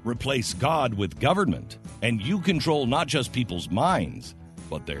 Replace God with government, and you control not just people's minds,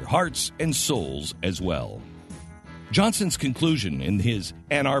 but their hearts and souls as well. Johnson's conclusion in his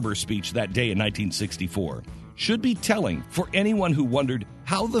Ann Arbor speech that day in 1964 should be telling for anyone who wondered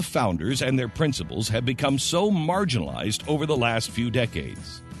how the founders and their principles have become so marginalized over the last few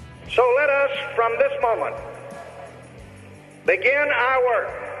decades. So let us, from this moment, begin our work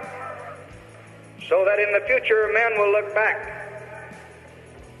so that in the future men will look back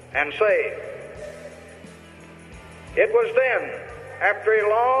and say, it was then, after a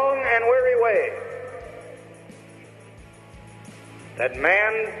long and weary way, that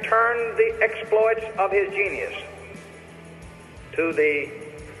man turned the exploits of his genius to the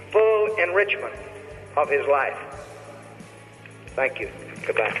full enrichment of his life. Thank you.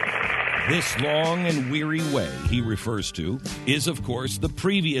 Goodbye. This long and weary way he refers to is, of course, the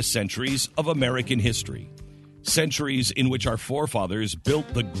previous centuries of American history. Centuries in which our forefathers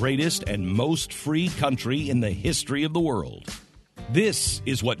built the greatest and most free country in the history of the world. This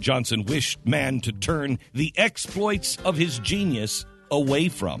is what Johnson wished man to turn the exploits of his genius away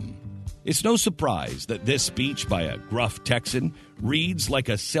from. It's no surprise that this speech by a gruff Texan reads like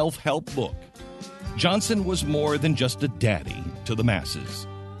a self-help book. Johnson was more than just a daddy to the masses.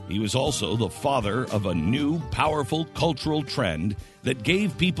 He was also the father of a new, powerful cultural trend that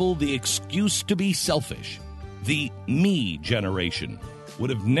gave people the excuse to be selfish. The me generation would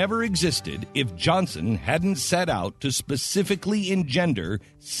have never existed if Johnson hadn't set out to specifically engender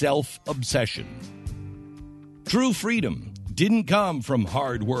self-obsession. True freedom didn't come from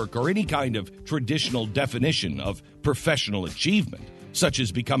hard work or any kind of traditional definition of professional achievement, such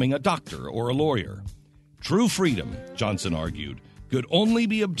as becoming a doctor or a lawyer. True freedom, Johnson argued, could only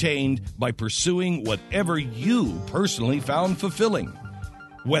be obtained by pursuing whatever you personally found fulfilling,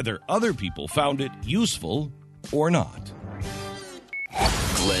 whether other people found it useful or not.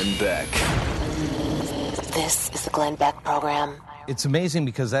 Glenn Beck. This is the Glenn Beck Program. It's amazing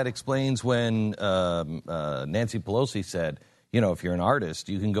because that explains when Nancy Pelosi said, you know, if you're an artist,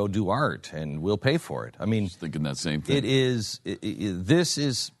 you can go do art and we'll pay for it. I mean, just thinking that same thing. This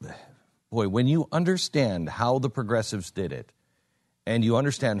is, boy, when you understand how the progressives did it and you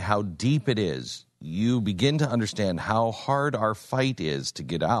understand how deep it is, you begin to understand how hard our fight is to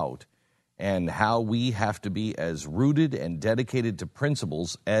get out and how we have to be as rooted and dedicated to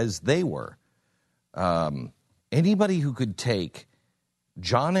principles as they were. Anybody who could take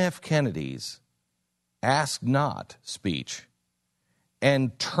John F. Kennedy's Ask Not speech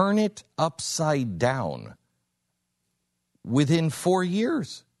and turn it upside down within 4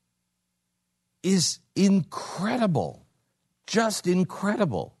 years is incredible. Just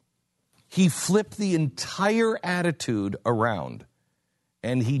incredible. He flipped the entire attitude around,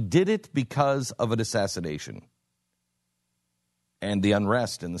 and he did it because of an assassination and the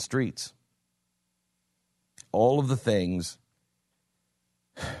unrest in the streets. All of the things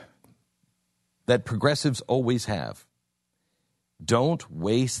that progressives always have. Don't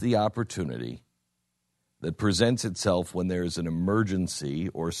waste the opportunity that presents itself when there's an emergency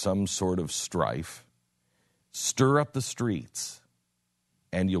or some sort of strife. Stir up the streets,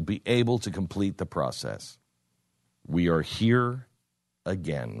 and you'll be able to complete the process. We are here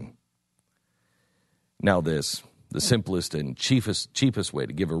again. Now this, the simplest and cheapest way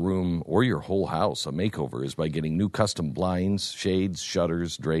to give a room or your whole house a makeover is by getting new custom blinds, shades,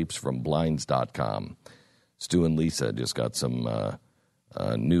 shutters, drapes from Blinds.com. Stu and Lisa just got some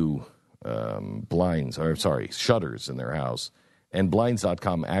new shutters in their house, and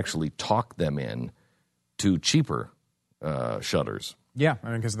Blinds.com actually talked them in to cheaper shutters. Yeah, I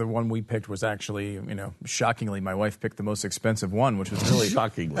mean, because the one we picked was actually, shockingly, my wife picked the most expensive one, which was really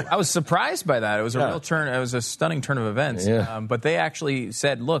shockingly. I was surprised by that. It was a real turn. It was a stunning turn of events. Yeah. But they actually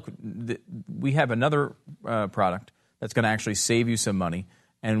said, "Look, we have another product that's going to actually save you some money,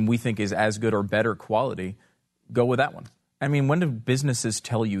 and we think is as good or better quality. Go with that one." I mean, when do businesses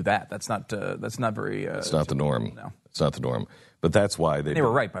tell you that? That's not very. It's not the norm. No, it's not the norm. But that's why they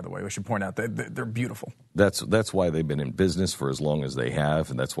were right. By the way, we should point out they're beautiful. That's why they've been in business for as long as they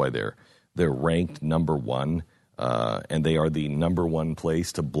have, and that's why they're ranked number one and they are the number one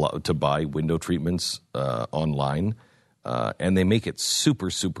place to buy window treatments online, and they make it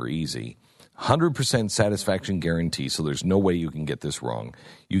super, super easy. 100% satisfaction guarantee, so there's no way you can get this wrong.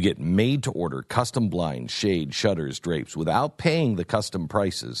 You get made-to-order custom blinds, shade, shutters, drapes without paying the custom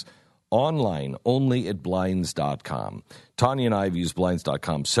prices. Online, only at Blinds.com. Tanya and I have used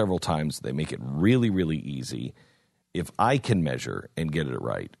Blinds.com several times. They make it really, really easy. If I can measure and get it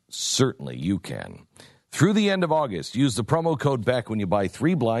right, certainly you can. Through the end of August, use the promo code BECK when you buy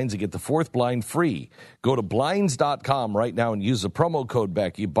 3 blinds and get the 4th blind free. Go to Blinds.com right now and use the promo code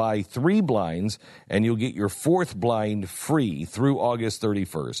BECK. You buy 3 blinds and you'll get your 4th blind free through August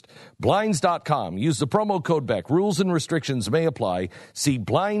 31st. Blinds.com. Use the promo code BECK. Rules and restrictions may apply. See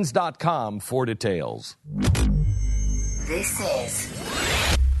Blinds.com for details. This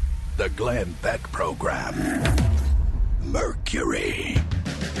is the Glenn Beck Program. Mercury.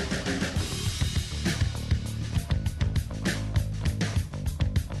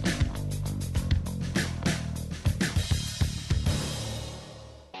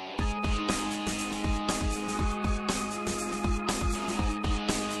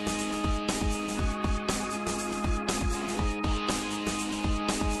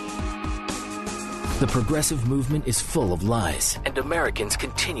 The progressive movement is full of lies, and Americans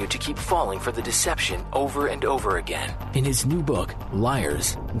continue to keep falling for the deception over and over again. In his new book,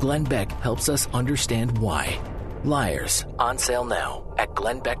 Liars, Glenn Beck helps us understand why. Liars, on sale now at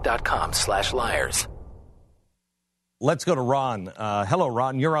glennbeck.com/liars. Let's go to Ron. Hello,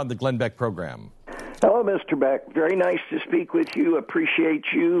 Ron. You're on the Glenn Beck program. Hello, Mr. Beck. Very nice to speak with you. Appreciate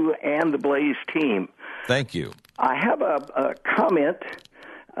you and the Blaze team. Thank you. I have a comment.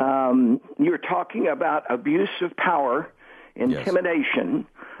 You're talking about abuse of power, intimidation,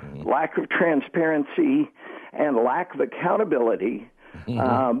 lack of transparency, and lack of accountability,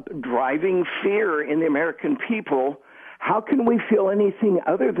 driving fear in the American people. How can we feel anything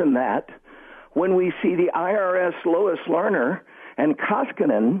other than that when we see the IRS, Lois Lerner, and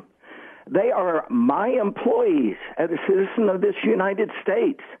Koskinen? They are my employees as a citizen of this United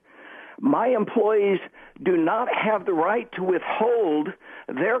States. My employees do not have the right to withhold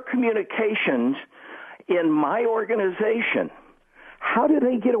their communications in my organization. How do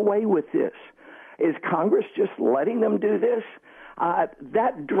they get away with this? Is Congress just letting them do this?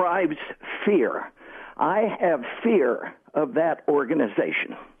 That drives fear. I have fear of that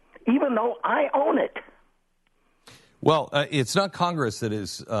organization, even though I own it. Well, it's not Congress that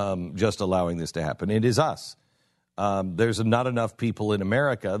is just allowing this to happen. It is us. There's not enough people in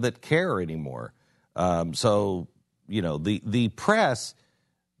America that care anymore. So, you know, the press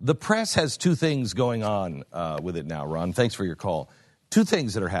has two things going on with it now, Ron. Thanks for your call. Two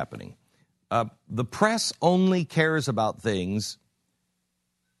things that are happening. The press only cares about things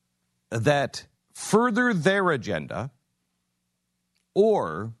that further their agenda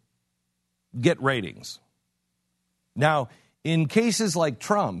or get ratings. Now, in cases like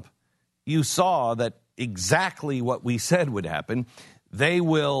Trump, you saw that exactly what we said would happen. They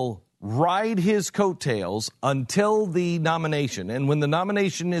will ride his coattails until the nomination. And when the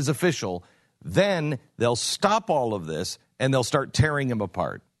nomination is official, then they'll stop all of this and they'll start tearing him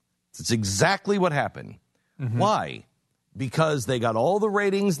apart. It's exactly what happened. Mm-hmm. Why? Because they got all the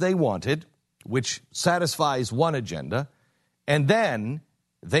ratings they wanted, which satisfies one agenda, and then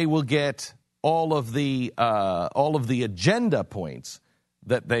they will get all of the agenda points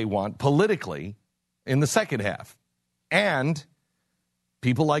that they want politically in the second half. And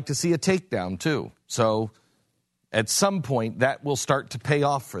people like to see a takedown, too. So at some point, that will start to pay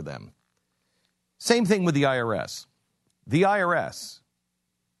off for them. Same thing with the IRS. The IRS,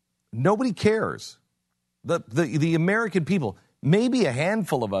 nobody cares. The American people, maybe a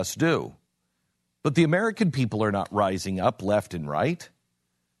handful of us do, but the American people are not rising up left and right.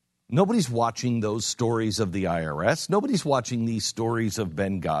 Nobody's watching those stories of the IRS. Nobody's watching these stories of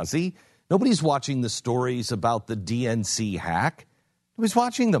Benghazi. Nobody's watching the stories about the DNC hack. Nobody's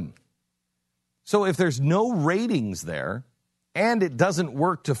watching them. So if there's no ratings there and it doesn't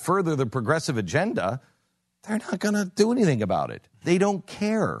work to further the progressive agenda, they're not going to do anything about it. They don't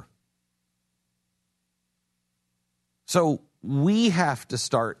care. So we have to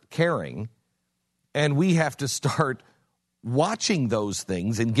start caring, and we have to start watching those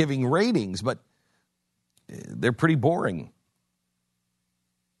things and giving ratings, but they're pretty boring.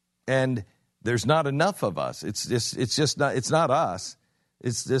 And there's not enough of us. It's not us.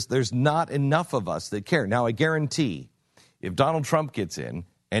 It's just there's not enough of us that care. Now, I guarantee if Donald Trump gets in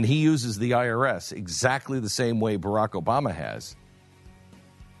and he uses the IRS exactly the same way Barack Obama has,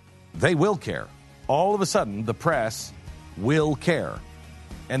 they will care. All of a sudden, the press will care,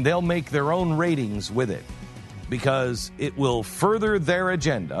 and they'll make their own ratings with it. because it will further their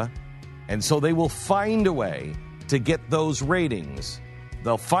agenda, and so they will find a way to get those ratings.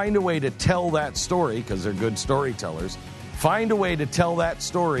 They'll find a way to tell that story, because they're good storytellers, find a way to tell that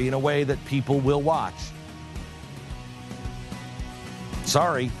story in a way that people will watch.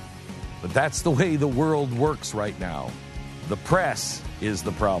 Sorry, but that's the way the world works right now. The press is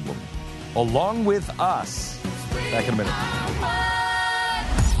the problem, along with us. Back in a minute.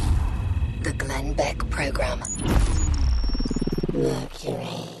 The Glenn Beck Program. Mercury.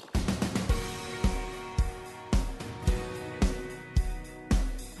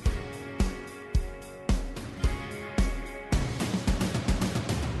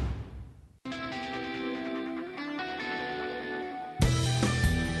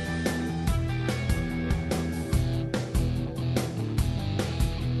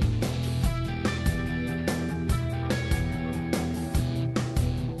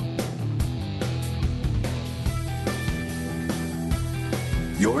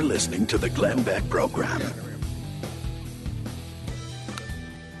 You're listening to the Glenn Beck Program.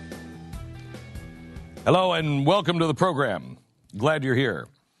 Hello and welcome to the program. Glad you're here.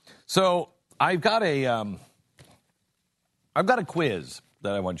 So I've got a quiz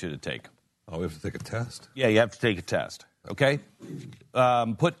that I want you to take. Oh, we have to take a test? Yeah, you have to take a test. Okay.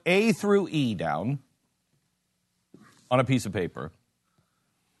 Put A through E down on a piece of paper.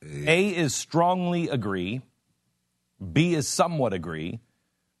 A is strongly agree. B is somewhat agree.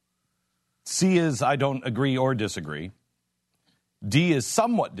 C is I don't agree or disagree. D is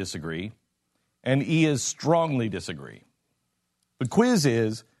somewhat disagree. And E is strongly disagree. The quiz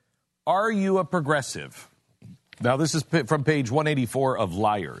is, are you a progressive? Now, this is from page 184 of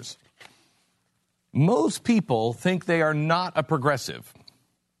Liars. Most people think they are not a progressive.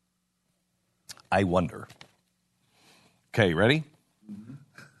 I wonder. Okay, ready?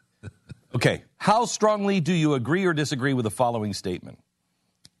 Okay, how strongly do you agree or disagree with the following statement?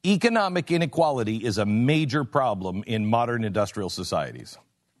 Economic inequality is a major problem in modern industrial societies.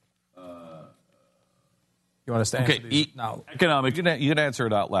 You want us to answer these now? Economic. You can answer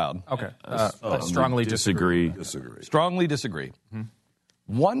it out loud. Okay. Strongly disagree. Strongly disagree.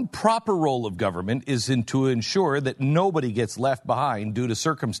 Mm-hmm. One proper role of government is to ensure that nobody gets left behind due to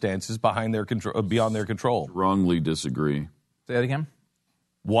circumstances beyond their control. Strongly disagree. Say that again.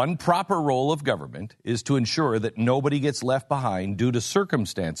 One proper role of government is to ensure that nobody gets left behind due to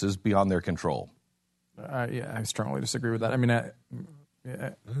circumstances beyond their control. Yeah, I strongly disagree with that. I mean, I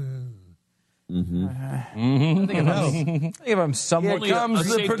think if I'm somewhat... Here comes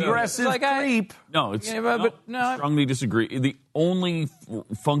the progressive creep. No, it's strongly disagree. The only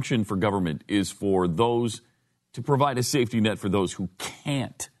function for government is for those to provide a safety net for those who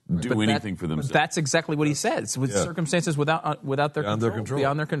can't do anything for themselves. That's exactly what he says. With circumstances without their control,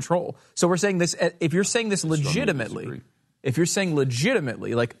 beyond their control. So we're saying this. If you're saying this legitimately,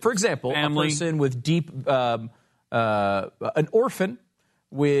 like for example, family. A person with deep, an orphan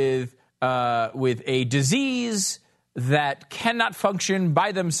with a disease that cannot function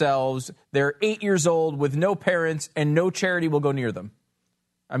by themselves. They're 8 years old with no parents, and no charity will go near them.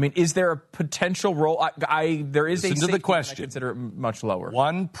 I mean, is there a potential role? There is Listen a to the question. I consider it much lower.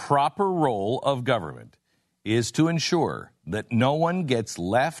 One proper role of government is to ensure that no one gets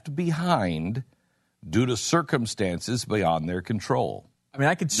left behind due to circumstances beyond their control. I mean,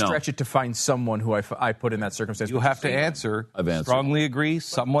 I could stretch it to find someone who I put in that circumstance. You have to answer. Strongly agree,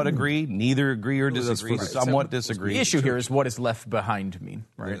 somewhat agree, neither agree or disagree, somewhat disagree. The issue here is what does left behind mean,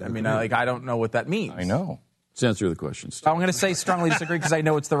 right? I mean, I don't know what that means. I know. Let's answer the question. I'm going to say strongly disagree because I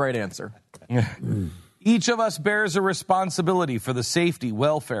know it's the right answer. Each of us bears a responsibility for the safety,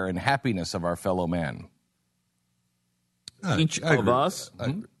 welfare, and happiness of our fellow man. Each of us?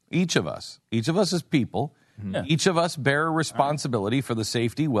 Each of us. Each of us as people. Yeah. Each of us bear a responsibility for the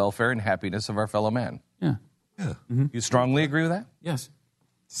safety, welfare, and happiness of our fellow man. Yeah. Mm-hmm. You strongly agree with that? Yes.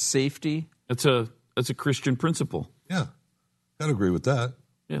 Safety. That's a Christian principle. Yeah. I'd agree with that.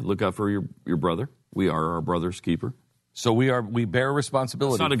 Yeah, look out for your brother. We are our brother's keeper. So we bear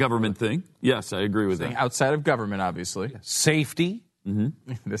responsibility. It's not a government thing. Yes, I agree with that. Outside of government, obviously. Safety.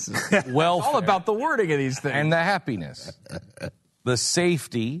 Mm-hmm. This is welfare. all about the wording of these things. And the happiness. The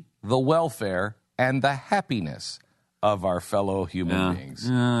safety, the welfare, and the happiness of our fellow human beings.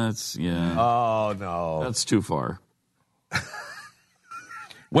 Oh, no. That's too far.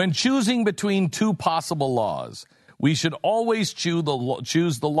 When choosing between two possible laws, we should always choose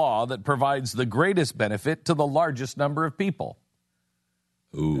the law that provides the greatest benefit to the largest number of people.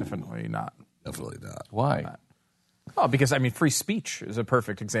 Ooh. Definitely not. Definitely not. Why? Oh, because, I mean, free speech is a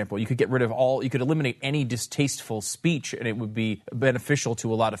perfect example. You could get rid of you could eliminate any distasteful speech, and it would be beneficial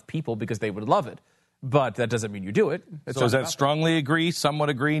to a lot of people because they would love it. but that doesn't mean you do it. It's So is not that about strongly agree, somewhat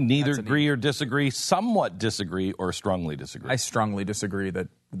agree, neither agree or disagree, somewhat disagree, or strongly disagree? I strongly disagree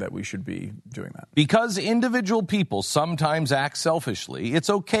that we should be doing that. Because individual people sometimes act selfishly, it's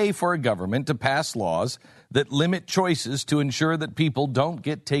okay for a government to pass laws that limit choices to ensure that people don't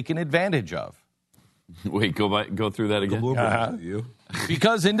get taken advantage of. Wait, go through that again. You.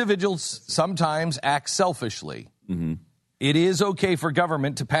 Because individuals sometimes act selfishly, it is okay for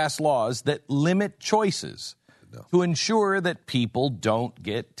government to pass laws that limit choices to ensure that people don't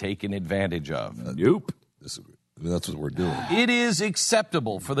get taken advantage of. Nope. That's what we're doing. It is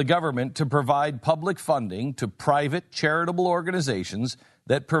acceptable for the government to provide public funding to private charitable organizations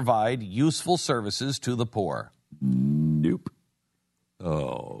that provide useful services to the poor. Nope.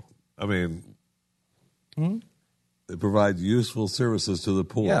 Oh, I mean, they provide useful services to the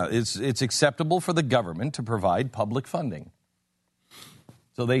poor. Yeah, it's acceptable for the government to provide public funding.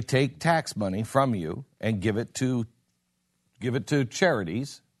 So they take tax money from you and give it to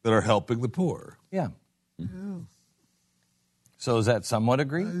charities that are helping the poor. Yeah. So is that somewhat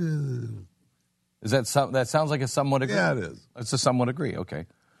agree? Is that sounds like a somewhat agree? Yeah, it is. It's a somewhat agree. Okay.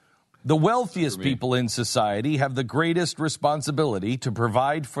 The wealthiest people in society have the greatest responsibility to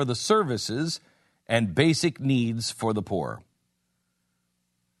provide for the services and basic needs for the poor.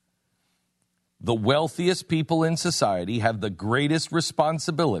 The wealthiest people in society have the greatest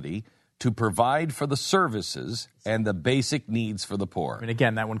responsibility to provide for the services and the basic needs for the poor. I mean,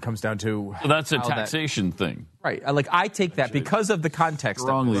 again, that one comes down to... Well, that's a how that- taxation thing. Right. I take that because of the context.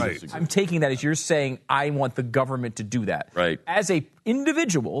 Strongly of it. disagree. I'm taking that as you're saying I want the government to do that. Right. As a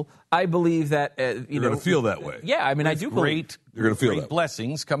individual, I believe that You're going to feel that way. Yeah, I mean, I do believe. You're going to feel Great that.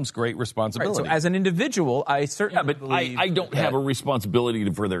 blessings comes great Right, responsibility. so as an individual, I certainly believe I don't have a responsibility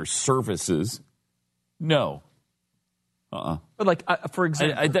for their services. No. But like, for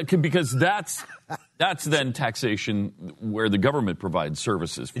example, because that's then taxation where the government provides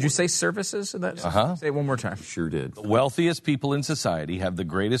services. Did you say services? In that? Say it one more time. Sure did. The wealthiest people in society have the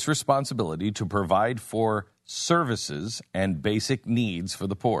greatest responsibility to provide for services and basic needs for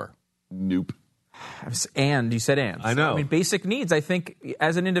the poor. Nope. And you said and. I know. I mean, basic needs. I think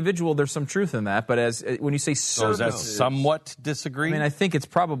as an individual, there's some truth in that. But as when you say So services, is that somewhat disagree? I mean, I think it's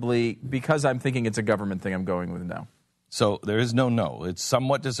probably because I'm thinking it's a government thing. I'm going with no. So there is no. It's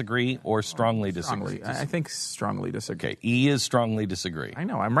somewhat disagree or strongly disagree. I think strongly disagree. Okay, E is strongly disagree. I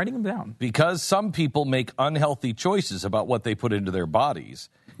know. I'm writing them down. Because some people make unhealthy choices about what they put into their bodies,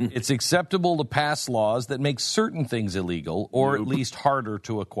 it's acceptable to pass laws that make certain things illegal or at least harder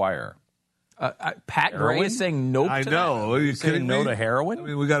to acquire. Pat Gray is saying nope. I to know. Are you Saying kidding no me? to heroin? I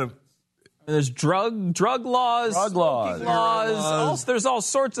mean, we got to. There's drug laws, Drug laws. smoking laws. There's all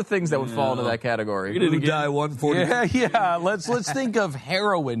sorts of things that would fall into that category. Who die 140? Yeah. Let's think of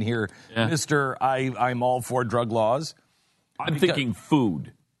heroin here, Mr. I'm all for drug laws. I'm thinking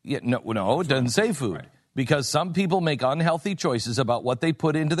food. Yeah, no, it doesn't say food. Right. Because some people make unhealthy choices about what they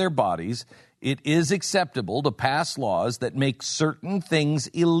put into their bodies, it is acceptable to pass laws that make certain things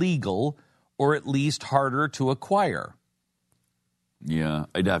illegal or at least harder to acquire. Yeah,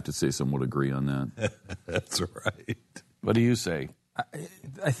 I'd have to say somewhat agree on that. That's right. What do you say?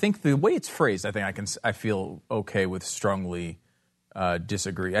 I think the way it's phrased, I feel okay with strongly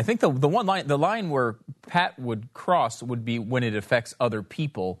disagree. I think the line where Pat would cross would be when it affects other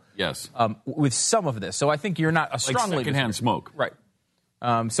people. Yes. With some of this, so I think you're not a strongly like secondhand smoke, right?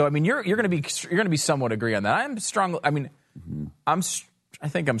 So I mean, you're going to be somewhat agree on that. I'm strongly. I mean, I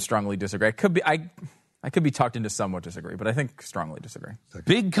think I'm strongly disagree. I could be talked into somewhat disagree, but I think strongly disagree.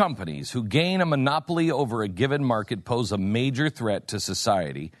 Big companies who gain a monopoly over a given market pose a major threat to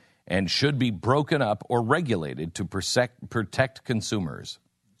society and should be broken up or regulated to protect consumers.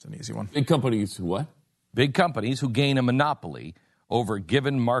 It's an easy one. Big companies who what? Big companies who gain a monopoly over a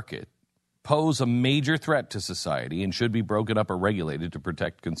given market pose a major threat to society and should be broken up or regulated to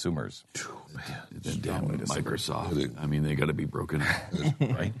protect consumers. Damn Microsoft. I mean, they got to be broken up.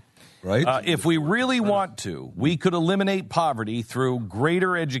 Right? Right? If we really want to, we could eliminate poverty through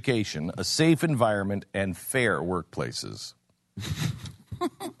greater education, a safe environment, and fair workplaces. We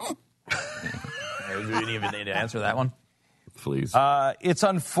didn't even need to answer that one. Please. It's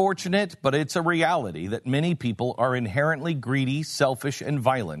unfortunate, but it's a reality that many people are inherently greedy, selfish, and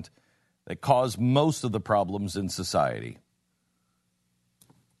violent that cause most of the problems in society.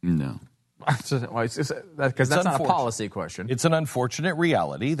 No. Because that's not a policy question. It's an unfortunate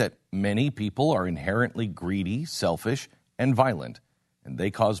reality that many people are inherently greedy, selfish, and violent, and they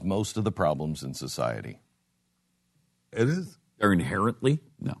cause most of the problems in society. It is. They're inherently?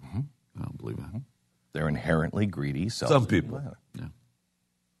 No. I don't believe that. They're inherently greedy, selfish. Some people. And violent.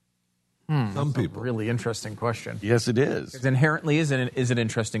 Yeah. Some people. Really interesting question. Yes, it is. It inherently is an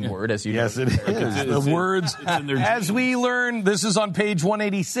interesting word, as you Yes, it is. The words, as we learn, this is on page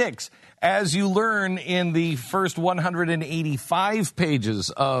 186. As you learn in the first 185 pages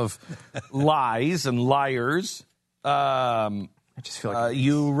of Lies and Liars, I just feel like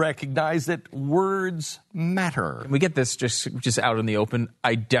you recognize that words matter. we get this just out in the open.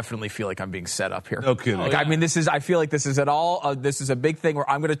 I definitely feel like I'm being set up here. No kidding. Like, I mean, I feel like this is this is a big thing where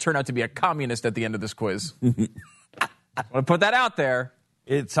I'm going to turn out to be a communist at the end of this quiz. I want to put that out there.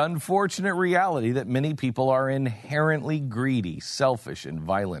 It's unfortunate reality that many people are inherently greedy, selfish, and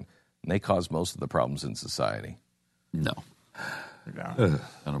violent, and they cause most of the problems in society. No. I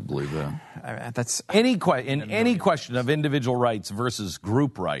don't believe that. That's any question of individual rights versus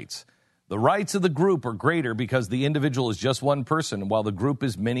group rights. The rights of the group are greater because the individual is just one person, while the group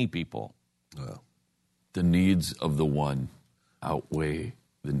is many people. The needs of the one outweigh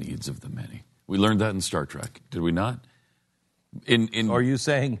the needs of the many. We learned that in Star Trek, did we not? Are you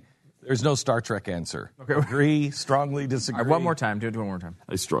saying there's no Star Trek answer? Okay. Agree, strongly disagree. One more time. Do it one more time.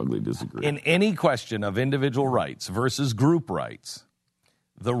 I strongly disagree. In any question of individual rights versus group rights,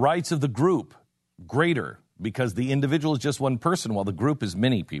 the rights of the group greater because the individual is just one person while the group is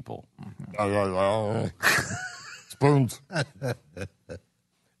many people. Spoons.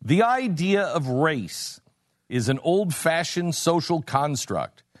 The idea of race is an old-fashioned social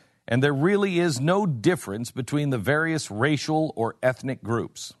construct, and there really is no difference between the various racial or ethnic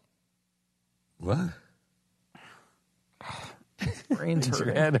groups. What? Brains hurt.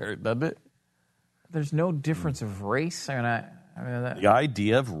 Your head hurt, doesn't it? There's no difference of race. The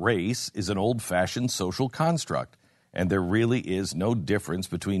idea of race is an old-fashioned social construct, and there really is no difference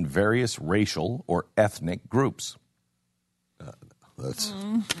between various racial or ethnic groups. There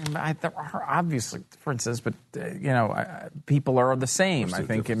are obviously differences, but people are the same. I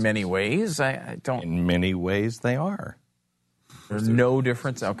think in many ways. I don't. In many ways, they are. There's no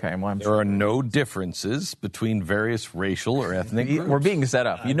difference. Okay, well, there are no differences between various racial or ethnic groups. We're being set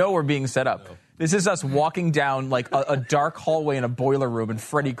up. We're being set up. This is us walking down like a dark hallway in a boiler room, and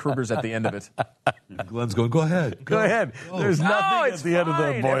Freddy Krueger's at the end of it. Glenn's going, go ahead. Go ahead. There's nothing at the end of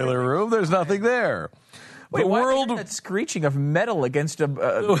the boiler room. There's nothing there. Wait, why is that screeching of metal against a...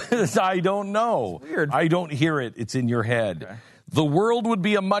 I don't know. It's weird. I don't hear it. It's in your head. Okay. The world would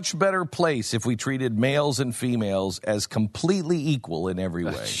be a much better place if we treated males and females as completely equal in every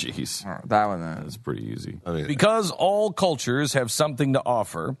way. Jeez. That one is pretty easy. Because all cultures have something to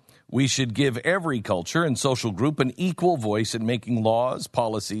offer, we should give every culture and social group an equal voice in making laws,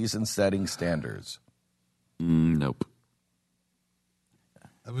 policies, and setting standards. Nope.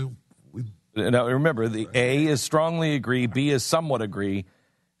 Now, remember, the A is strongly agree, B is somewhat agree,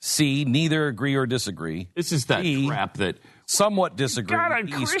 C, neither agree or disagree. This is that trap that... somewhat disagree. Got a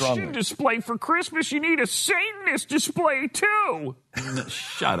Christian display for Christmas. You need a Satanist display, too.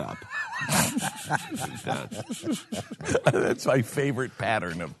 Shut up. That's my favorite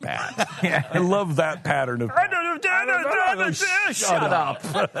pattern of Pat. Yeah. I love that pattern of Pat. Shut up.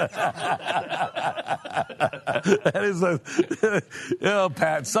 That is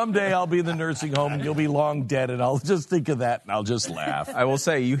Pat, someday I'll be in the nursing home and you'll be long dead, and I'll just think of that and I'll just laugh. I will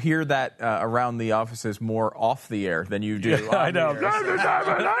say, you hear that around the offices more off the air than you do. Yeah, I know.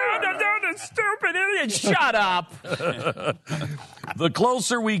 Stupid idiot, shut up. The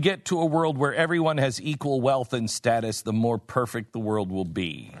closer we get to a world where everyone has equal wealth and status, the more perfect the world will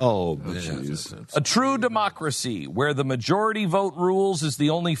be. Oh, man. A true democracy where the majority vote rules is the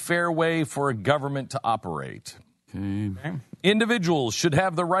only fair way for a government to operate. Okay. Individuals should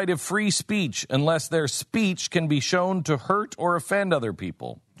have the right of free speech unless their speech can be shown to hurt or offend other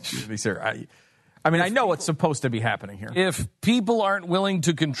people. Sir, I know what's supposed to be happening here. If people aren't willing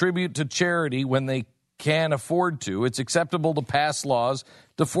to contribute to charity when they can afford to, it's acceptable to pass laws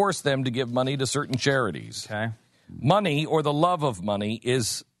to force them to give money to certain charities. Okay. Money or the love of money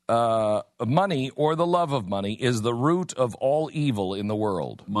is the root of all evil in the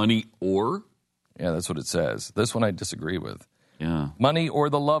world. Money or? Yeah, that's what it says. This one I disagree with. Yeah. Money or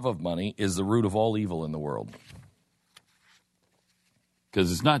the love of money is the root of all evil in the world.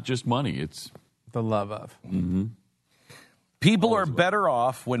 Because it's not just money, it's... the love of. Mm-hmm. People are better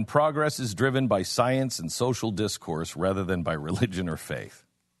off when progress is driven by science and social discourse rather than by religion or faith.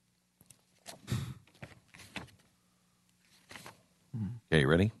 Okay,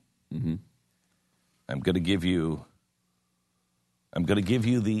 ready? Mm-hmm. I'm going to give you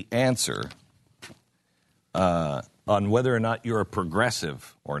the answer on whether or not you're a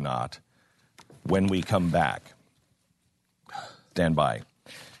progressive or not when we come back. Stand by.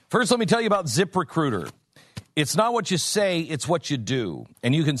 First, let me tell you about ZipRecruiter. It's not what you say, it's what you do.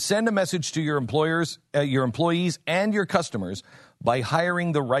 And you can send a message to your employers, your employees, and your customers by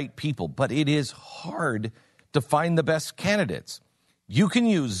hiring the right people. But it is hard to find the best candidates. You can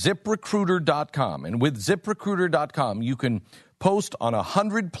use ZipRecruiter.com. And with ZipRecruiter.com, you can post on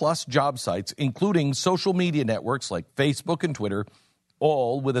 100-plus job sites, including social media networks like Facebook and Twitter,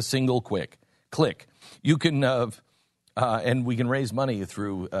 all with a single click. You can... and we can raise money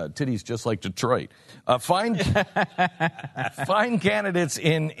through titties just like Detroit. Find candidates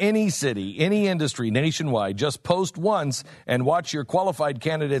in any city, any industry, nationwide. Just post once and watch your qualified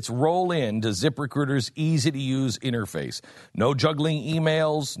candidates roll in to ZipRecruiter's easy-to-use interface. No juggling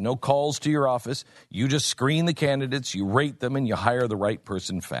emails, no calls to your office. You just screen the candidates, you rate them, and you hire the right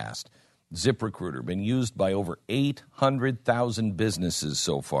person fast. ZipRecruiter, been used by over 800,000 businesses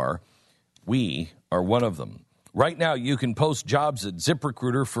so far. We are one of them. Right now, you can post jobs at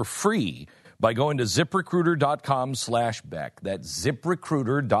ZipRecruiter for free by going to ZipRecruiter.com/Beck. That's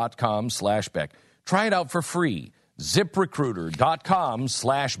ZipRecruiter.com/Beck. Try it out for free.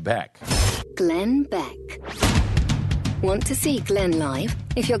 ZipRecruiter.com/Beck. Glenn Beck. Want to see Glenn live?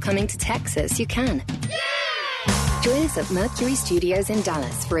 If you're coming to Texas, you can. Join us at Mercury Studios in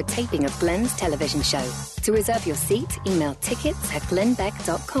Dallas for a taping of Glenn's television show. To reserve your seat, email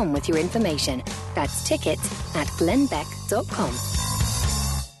tickets@glennbeck.com with your information. That's tickets@glennbeck.com.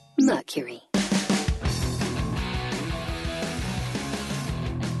 Mercury.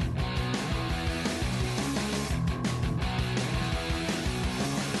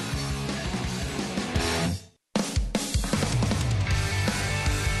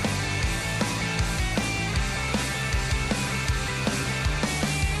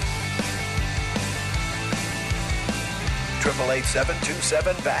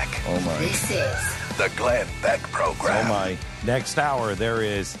 Beck. Oh, my. This is The Glenn Beck Program. Oh, my. Next hour, there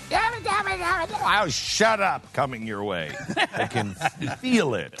is... Oh, shut up coming your way. I can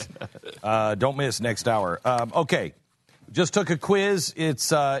feel it. Don't miss next hour. Okay. Just took a quiz.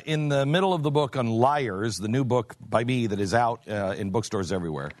 It's in the middle of the book on Liars, the new book by me that is out in bookstores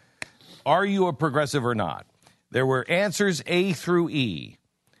everywhere. Are you a progressive or not? There were answers A through E.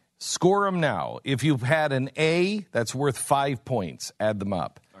 Score them now. If you've had an A, that's worth 5 points. Add them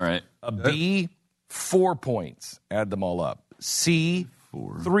up. All right. A B, 4 points. Add them all up. C,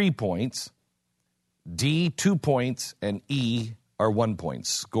 3 points. D, 2 points. And E are 1 point.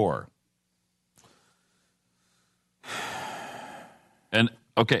 Score. And,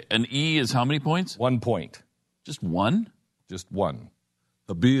 okay, an E is how many points? 1 point. Just one? Just one.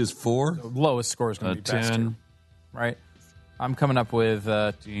 A B is 4? The lowest score is going to be best 10. here, right? I'm coming up with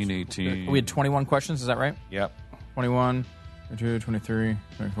 18. We had 21 questions, is that right? Yep. 21, 22, 23,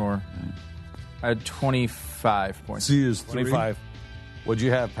 24. I had 25 points. C is 3. 25. What'd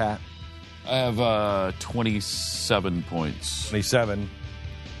you have, Pat? I have 27 points. 27.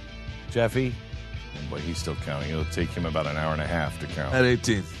 Jeffy? Oh, boy, he's still counting. It'll take him about an hour and a half to count. At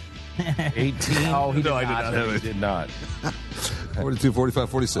 18. 18? Oh, he did I not. did not have He it. did not. 42, 45,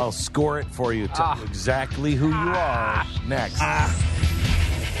 46. I'll score it for you. Tell you exactly who you are next.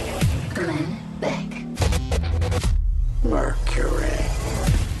 Glenn Beck. Mercury.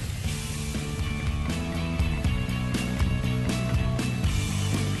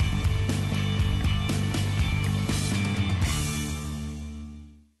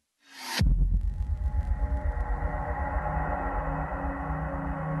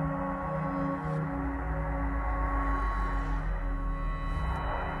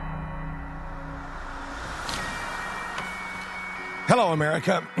 Hello,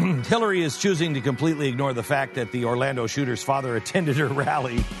 America. Hillary is choosing to completely ignore the fact that the Orlando shooter's father attended her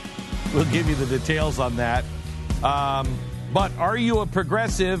rally. We'll give you the details on that. But are you a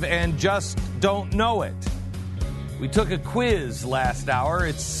progressive and just don't know it? We took a quiz last hour.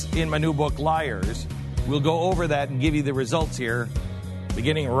 It's in my new book, Liars. We'll go over that and give you the results here,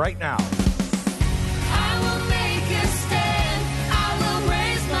 beginning right now. I will make a stand. I will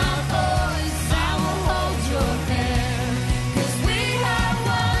raise my voice. I will hold your hand. 'Cause we have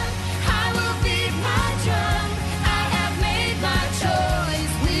won. I will beat my drum. I have made my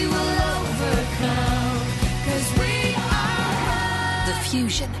choice. We will overcome. 'Cause we are The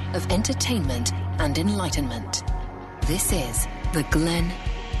fusion of entertainment and enlightenment. This is the Glenn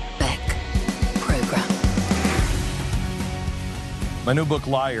Beck Program. My new book,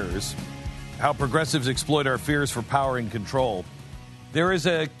 Liars, How Progressives Exploit Our Fears for Power and Control. There is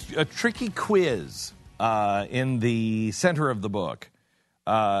a tricky quiz in the center of the book,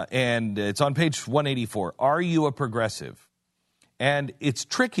 and it's on page 184. Are you a progressive? And it's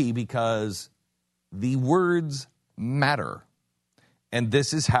tricky because the words matter, and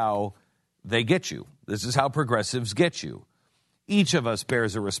this is how they get you. This is how progressives get you. Each of us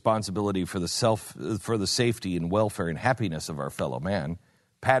bears a responsibility for the safety and welfare and happiness of our fellow man.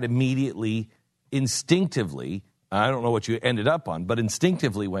 Pat immediately, instinctively, I don't know what you ended up on, but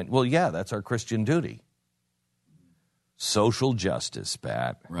instinctively went, well, yeah, that's our Christian duty. Social justice,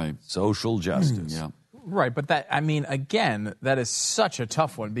 Pat. Right. Social justice. Yeah. Right, but again, that is such a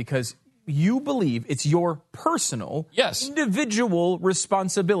tough one because you believe it's your personal, individual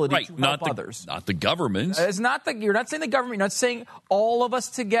responsibility to help others. Not the government. It's not you're not saying the government. You're not saying all of us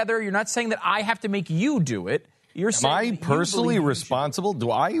together. You're not saying that I have to make you do it. You're saying Am I personally responsible?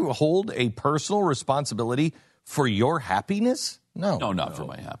 Do I hold a personal responsibility for your happiness? No. No, not for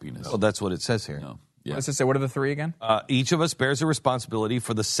my happiness. Well, that's what it says here. No. What does it say? What are the three again? Each of us bears a responsibility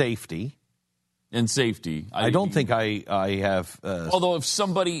for the safety. And safety. I don't think I have... although if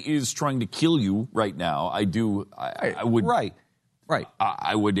somebody is trying to kill you right now, I would... Right.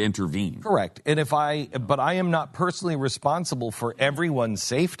 I would intervene. Correct. And but I am not personally responsible for everyone's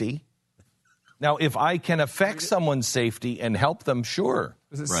safety. Now, if I can affect someone's safety and help them, sure.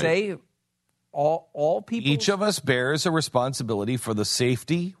 Does it say all people? Each of us bears a responsibility for the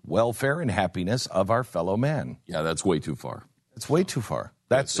safety, welfare, and happiness of our fellow man. Yeah, that's way too far. It's way too far.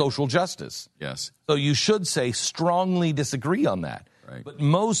 That's social justice. Yes. So you should say strongly disagree on that. Right. But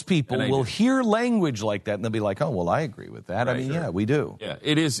most people will hear language like that and they'll be like, oh, well, I agree with that. Right, I mean, yeah, we do. Yeah,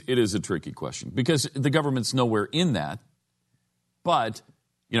 it is a tricky question because the government's nowhere in that. But,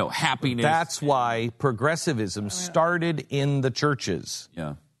 happiness. That's why progressivism started in the churches.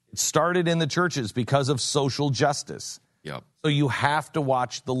 Yeah. It started in the churches because of social justice. Yep. So you have to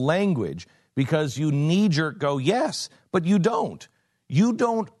watch the language because you knee-jerk go, yes, but you don't. You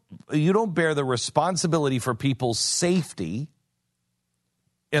don't bear the responsibility for people's safety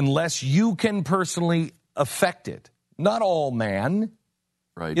unless you can personally affect it. Not all man.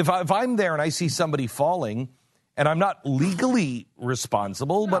 Right. If I'm there and I see somebody falling and I'm not legally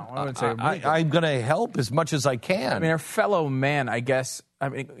responsible, but I'm going to help as much as I can. I mean, our fellow man, I guess,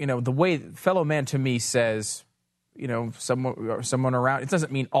 the way fellow man to me says, someone around. It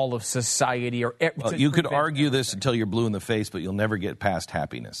doesn't mean all of society or. Well, you could argue this until you're blue in the face, but you'll never get past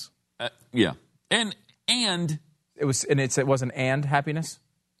happiness. Yeah, and it wasn't and happiness.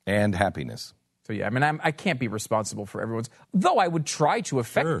 And happiness. So yeah, I mean, I can't be responsible for everyone's. Though I would try to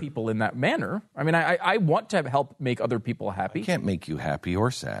affect people in that manner. I mean, I want to help make other people happy. I can't make you happy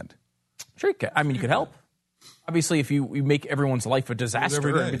or sad. Sure, you can. I mean, you could help. Obviously, if you make everyone's life a disaster,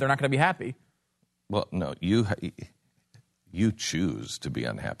 they're not going to be happy. Well, no, you choose to be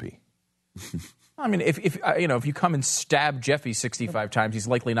unhappy. I mean, if you come and stab Jeffy 65 times, he's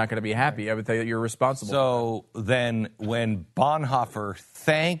likely not going to be happy. I would say that you're responsible. So then, when Bonhoeffer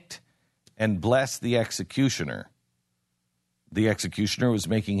thanked and blessed the executioner was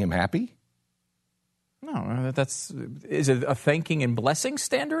making him happy? No, is it a thanking and blessing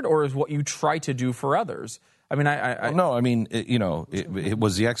standard, or is what you try to do for others? I mean, no. I mean, it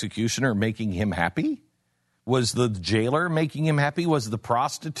was the executioner making him happy? Was the jailer making him happy? Was the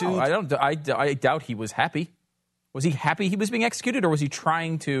prostitute? No, I doubt he was happy. Was he happy he was being executed, or was he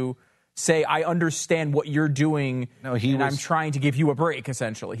trying to say, I understand what you're doing, I'm trying to give you a break,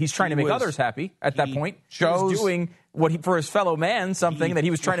 essentially? He's trying to make others happy at that point. He was doing for his fellow man, something that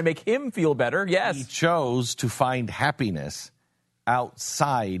he was trying to make him feel better, yes. He chose to find happiness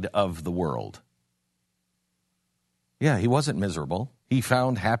outside of the world. Yeah, he wasn't miserable. He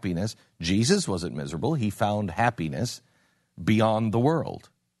found happiness. Jesus wasn't miserable. He found happiness beyond the world.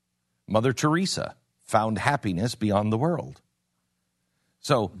 Mother Teresa found happiness beyond the world.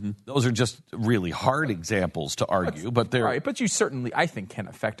 So those are just really hard examples to argue, but they're right. But you certainly, I think, can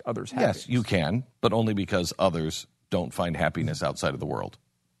affect others' happiness. Yes, you can, but only because others don't find happiness outside of the world,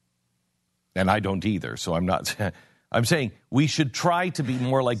 and I don't either. So I'm not. I'm saying we should try to be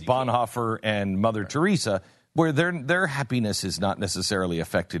more like Bonhoeffer and Mother Teresa, where their happiness is not necessarily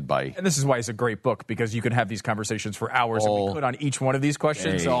affected by. And this is why it's a great book, because you can have these conversations for hours, and we could on each one of these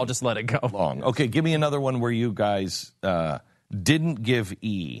questions. So I'll just let it go. Long. Okay, give me another one where you guys didn't give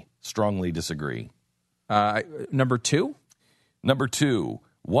E. Strongly disagree. Number two? Number two.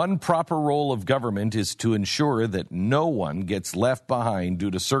 One proper role of government is to ensure that no one gets left behind due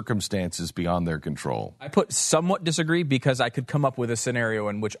to circumstances beyond their control. I put somewhat disagree because I could come up with a scenario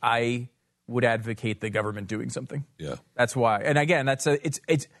in which I would advocate the government doing something. Yeah. That's why. And again, it's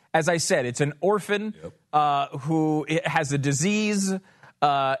as I said, it's an orphan who has a disease,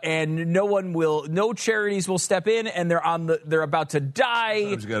 and no charities will step in, and they're about to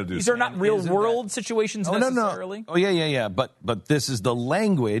die. These are not real world situations necessarily. No. Oh, yeah. But this is the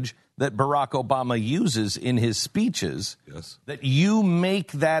language that Barack Obama uses in his speeches, Yes. that you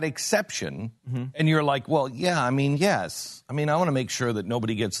make that exception, and you're like, well, yeah, I mean, yes. I mean, I want to make sure that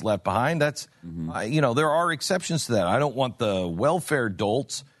nobody gets left behind. That's, there are exceptions to that. I don't want the welfare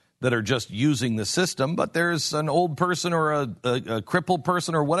dolts that are just using the system, but there's an old person or a crippled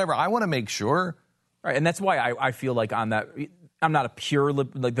person or whatever. I want to make sure. Right, and that's why I feel like on that, I'm not a pure,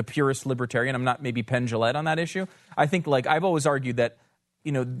 like the purest libertarian. I'm not maybe Penn Jillette on that issue. I think, like, I've always argued that,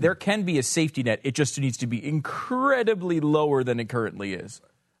 there can be a safety net. It just needs to be incredibly lower than it currently is.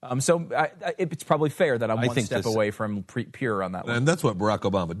 So it's probably fair that I'm one step away from pure on that one. And that's what Barack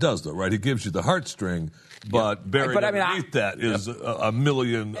Obama does, though, right? He gives you the heartstring, but buried underneath that is a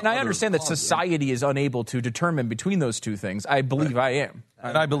million. And I understand that society is unable to determine between those two things. I believe I am.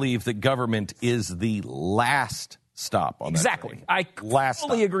 And I believe that government is the last stop on that train. I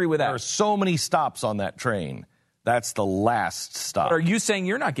fully agree with that. There are so many stops on that train. That's the last stop. But are you saying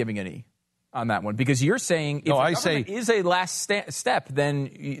you're not giving any on that one? Because you're saying if government is a last step, then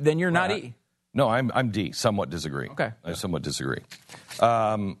you're not E. No, I'm D. Somewhat disagree. Okay. I somewhat disagree.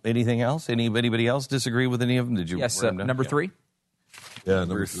 Anything else? Anybody else disagree with any of them? Did you? Yes, number 3? Yeah,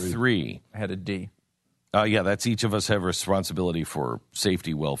 number 3. I had a D. That's each of us have responsibility for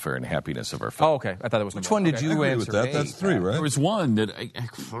safety, welfare, and happiness of our family. Oh, okay. I thought it was Which one did you answer? With that? That's 3, right? There was one that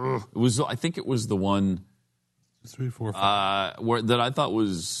I think it was the one 3, 4, 5. that I thought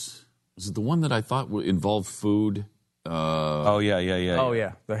was it the one that I thought involved food? Oh yeah,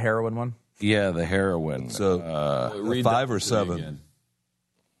 the heroin one. Yeah, the heroin. So 5 or 7.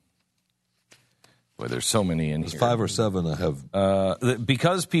 Boy, there's so many in here. 5 or 7 I have.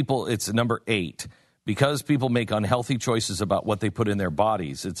 Because people, it's number 8. Because people make unhealthy choices about what they put in their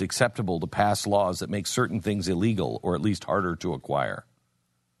bodies, it's acceptable to pass laws that make certain things illegal or at least harder to acquire.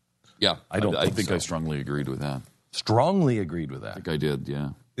 Yeah, I think so. I strongly agreed with that. Strongly agreed with that. I think I did, yeah.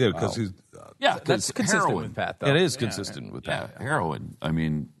 Yeah, because he's... that's consistent heroin. with Pat, though. It is consistent with that. Heroin. I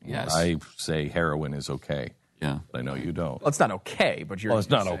mean, yes. I say heroin is okay. Yeah. But I know you don't. Well, it's not okay, but you're... Well, it's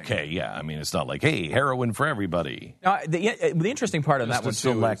not okay, yeah. I mean, it's not like, hey, heroin for everybody. Now, the interesting part of that one,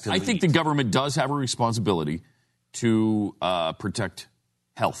 too, is I think the government does have a responsibility to protect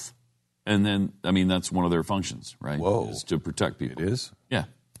health. And then, I mean, that's one of their functions, right? Whoa. Is to protect people. It is? Yeah.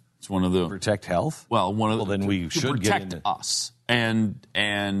 It's one of the... Protect health? Well, then we should protect get into... us. And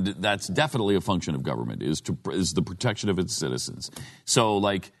that's definitely a function of government, is the protection of its citizens. So,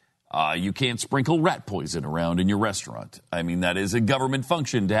 like... you can't sprinkle rat poison around in your restaurant. I mean, that is a government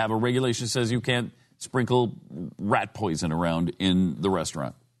function to have a regulation that says you can't sprinkle rat poison around in the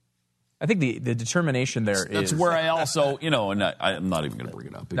restaurant. I think the determination there That's where I also, and I'm not even going to bring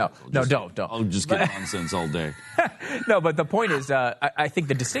it up. Don't. I'll just get nonsense all day. No, but the point is, I think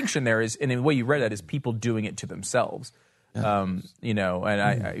the distinction there is, and the way you read that, is people doing it to themselves. People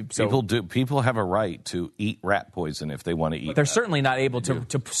have a right to eat rat poison if they want to eat. But they're certainly not able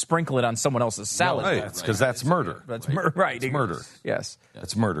to sprinkle it on someone else's salad. Because that's murder. That's murder. Right. It's murder. Yes.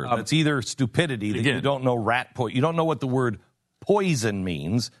 That's murder. That's either stupidity that you don't know rat poison. You don't know what the word poison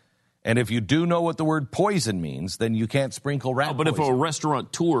means. And if you do know what the word poison means, then you can't sprinkle rat poison. But if a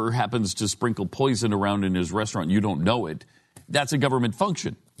restaurateur happens to sprinkle poison around in his restaurant, you don't know it. That's a government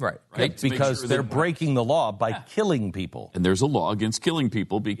function. Right. Because sure they're breaking the law by killing people. And there's a law against killing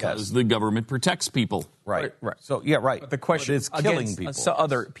people because the government protects people. Right. So, right. But the question is killing people.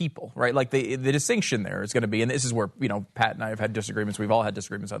 Other people, right? Like the distinction there is going to be, and this is where, Pat and I have had disagreements. We've all had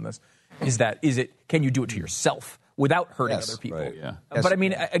disagreements on this. Can you do it to yourself without hurting other people? Right. Yeah. But I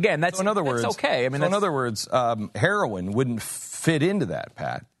mean, again, that's okay. I mean, in other words, heroin wouldn't fit into that,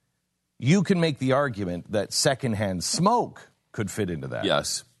 Pat. You can make the argument that secondhand smoke could fit into that.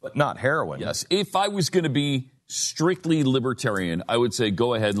 Yes. But not heroin. Yes. If I was going to be strictly libertarian, I would say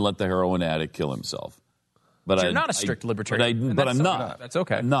go ahead and let the heroin addict kill himself. But you're not a strict libertarian. But I'm not. That's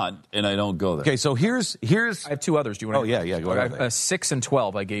okay. I'm not, and I don't go there. Okay, so here's. I have 2 others. Do you want to? Oh, yeah, go ahead. 6 and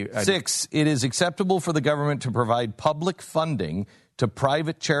 12 I gave. 6, it is acceptable for the government to provide public funding to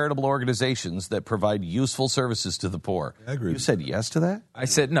private charitable organizations that provide useful services to the poor. I agree. You said yes to that? I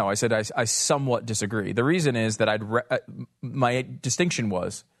said no. I said I somewhat disagree. The reason is that my distinction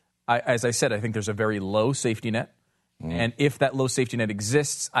was, as I said, I think there's a very low safety net. And if that low safety net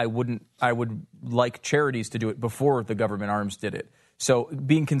exists, I would like charities to do it before the government arms did it. So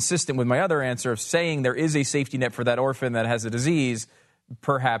being consistent with my other answer of saying there is a safety net for that orphan that has a disease,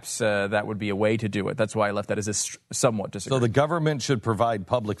 perhaps that would be a way to do it. That's why I left that as a somewhat disagree. So the government should provide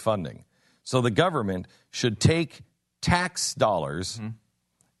public funding. So the government should take tax dollars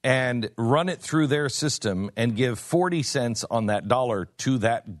and run it through their system and give 40 cents on that dollar to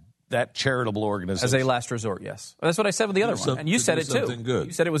that that charitable organization. As a last resort, yes. That's what I said with the other one. And you said it too. Good.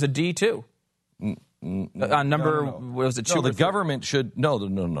 You said it was a D too. On number, what was it, 2 No, or the 3? government should,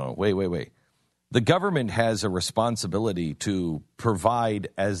 no. Wait. The government has a responsibility to provide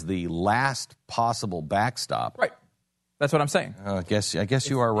as the last possible backstop. Right. That's what I'm saying. I guess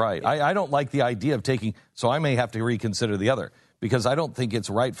you are right. I don't like the idea of taking, so I may have to reconsider the other, because I don't think it's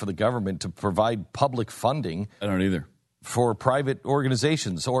right for the government to provide public funding. I don't either. For private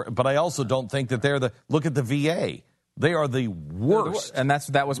organizations. But I also don't think that look at the VA. They are the worst. And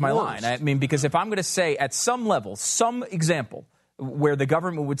that was my line. I mean, because if I'm going to say at some level, some example where the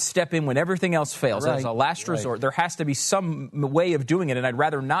government would step in when everything else fails as a last resort, there has to be some way of doing it, and I'd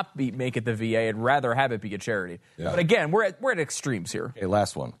rather not make it the VA. I'd rather have it be a charity. Yeah. But again, we're at extremes here. Okay,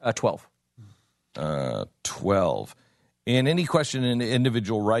 last one. 12. 12. In any question in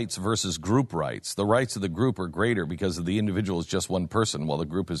individual rights versus group rights, the rights of the group are greater because the individual is just one person, while the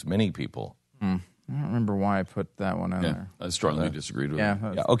group is many people. I don't remember why I put that one on there. I strongly disagreed with it.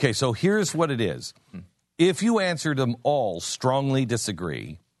 Yeah. Okay, so here's what it is. If you answered them all strongly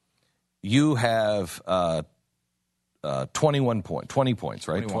disagree, you have 20 points,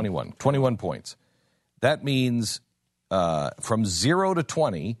 right? 21 points. That means from 0 to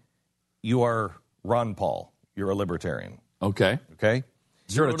 20, you are Ron Paul. You're a libertarian. Okay.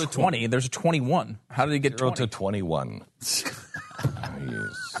 0 to 20. There's a 21. How did he get 0 20? to 21.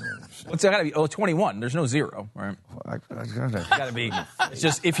 What's that got to be? 21. There's no 0, right? It's got to be. It's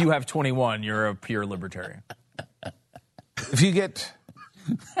just if you have 21, you're a pure libertarian. If you get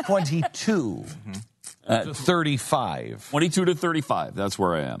 22 to 35. 22 to 35. That's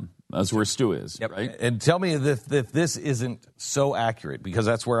where I am. That's where Stu is, right? And tell me if this isn't so accurate, because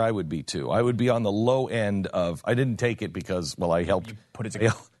that's where I would be too. I would be on the low end of. I didn't take it because, well, I helped put it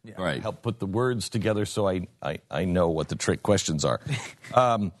together. Help put the words together so I know what the trick questions are.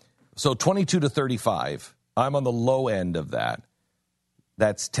 So 22 to 35, I'm on the low end of that.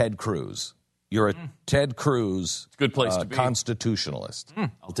 That's Ted Cruz. You're a Ted Cruz good place to be. Constitutionalist.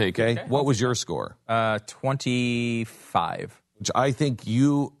 I'll take it. Okay? What was your score? 25. Which I think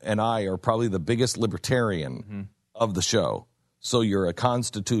you and I are probably the biggest libertarian of the show. So you're a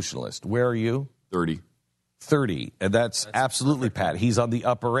constitutionalist. Where are you? 30. 30. And that's absolutely Pat. He's on the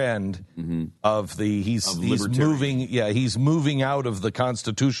upper end of the he's moving he's moving out of the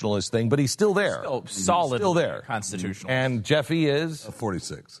constitutionalist thing, but he's still there. Still solid. Still there. Constitutionalist. And Jeffy is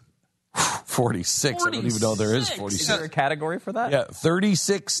 46. 46. I don't even know there is 46. Is there a category for that? Yeah,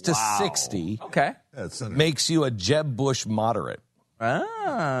 36 to 60. Okay. Makes you a Jeb Bush moderate.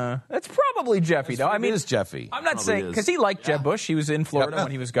 That's probably Jeffy, though. I mean, it is Jeffy. I'm not saying because he liked Jeb Bush. He was in Florida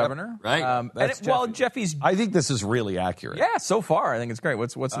when he was governor, right? Jeffy's. I think this is really accurate. Yeah, so far I think it's great.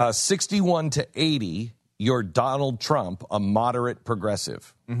 What's 61 to 80? You're Donald Trump, a moderate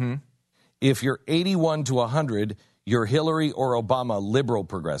progressive. If you're 81 to 100, you're Hillary or Obama, liberal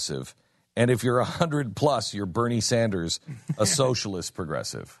progressive. And if you're 100 plus, you're Bernie Sanders, a socialist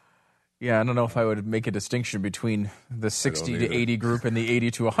progressive. Yeah, I don't know if I would make a distinction between the 60 to 80 group and the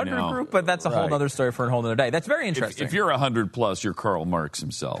 80 to 100 group, but that's a whole other story for a whole other day. That's very interesting. If you're 100 plus, you're Karl Marx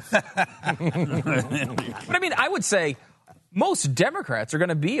himself. But I mean, I would say most Democrats are going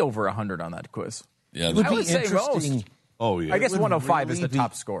to be over 100 on that quiz. Yeah, it would I be would say interesting. most. Oh, yeah. I guess 105 really is the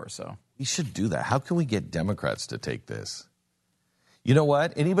top score, so. We should do that. How can we get Democrats to take this? You know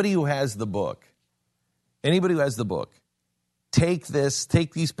what? Anybody who has the book, take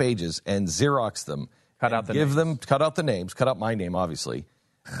these pages and Xerox them. Cut out the names. Cut out the names, cut out my name, obviously,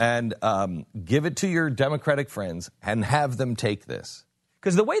 and give it to your Democratic friends and have them take this.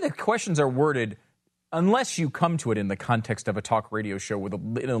 Because the way the questions are worded, unless you come to it in the context of a talk radio show with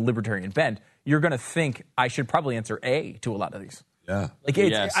a libertarian bent, you're going to think I should probably answer A to a lot of these. Yeah. Like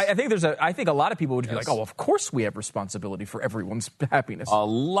I think a lot of people would be like, oh, of course we have responsibility for everyone's happiness. A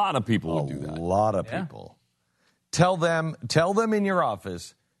lot of people would do that. A lot of people. Tell them in your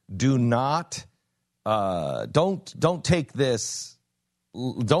office, do not don't take this,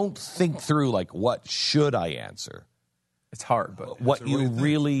 don't think through like what should I answer. It's hard, but what you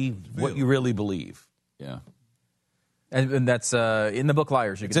really believe. Yeah. And that's in the book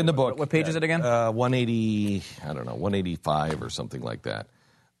Liars. It's in the book. What page is it again? 180, I don't know, 185 or something like that.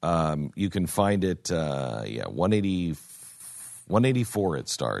 You can find it, 184 it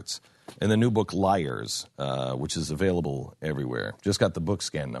starts. And the new book Liars, which is available everywhere. Just got the book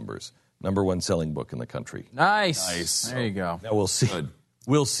scan numbers. Number one selling book in the country. Nice. There you go. Now we'll see. Good.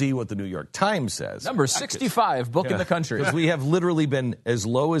 We'll see what the New York Times says. Number 65 book in the country. Because we have literally been as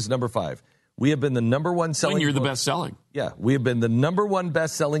low as number 5. We have been the number one selling When you're book. the best selling. Yeah, we have been the number one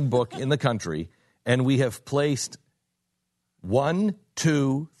best-selling book in the country, and we have placed 1,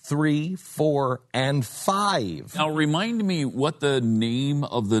 2, 3, 4, and 5. Now, remind me what the name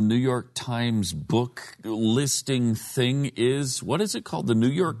of the New York Times book listing thing is. What is it called? The New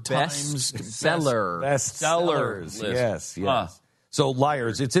York Times bestseller. Bestsellers. list. Yes. So,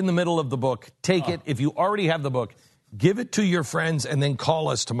 Liars, it's in the middle of the book. Take it. If you already have the book, give it to your friends and then call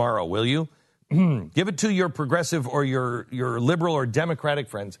us tomorrow, will you? Give it to your progressive or your liberal or Democratic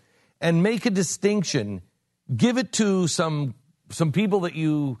friends and make a distinction. Give it to some people that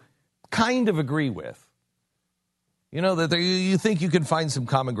you kind of agree with. You know, that you think you can find some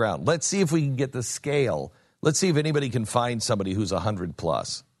common ground. Let's see if we can get the scale. Let's see if anybody can find somebody who's 100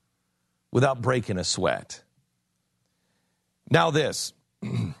 plus without breaking a sweat. Now this,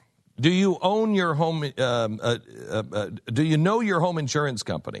 do you own your home, do you know your home insurance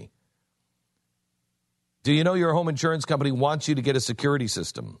company? Do you know your home insurance company wants you to get a security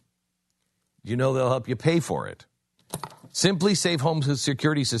system? Do you know they'll help you pay for it? Simply Safe Home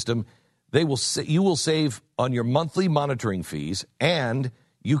Security System, you will save on your monthly monitoring fees, and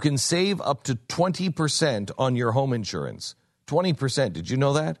you can save up to 20% on your home insurance. 20%, did you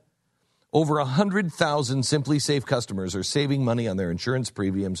know that? Over 100,000 Simply Safe customers are saving money on their insurance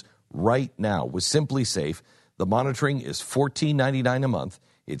premiums right now. With Simply Safe, the monitoring is $14.99 a month.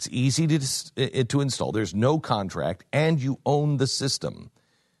 It's easy to install. There's no contract, and you own the system.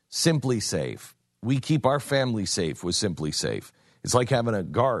 Simply Safe. We keep our family safe with Simply Safe. It's like having a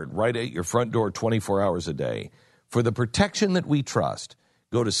guard right at your front door 24 hours a day. For the protection that we trust,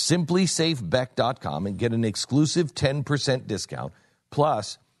 go to simplysafebeck.com and get an exclusive 10% discount.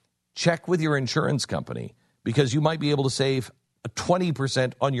 Plus, check with your insurance company because you might be able to save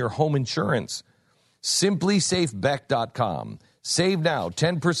 20% on your home insurance. Simplysafebeck.com. Save now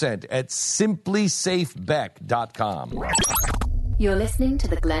 10% at simplysafebeck.com. You're listening to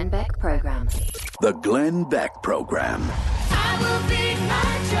the Glenn Beck Program. The Glenn Beck Program. I will beat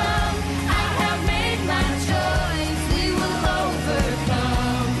my drum. I have made my choice. We will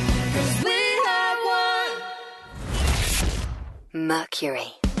overcome. 'Cause we have won.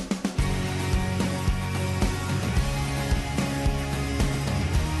 Mercury.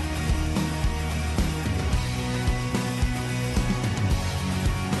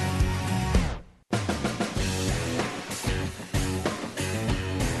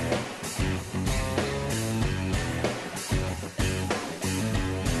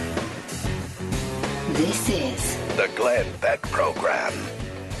 This is The Glenn Beck Program.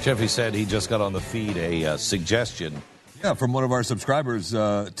 Jeffy said he just got on the feed a suggestion. Yeah, from one of our subscribers.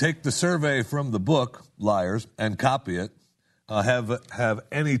 Take the survey from the book, Liars, and copy it. Have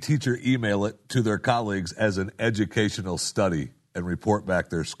any teacher email it to their colleagues as an educational study and report back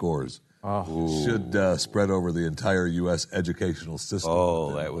their scores. Should spread over the entire U.S. educational system.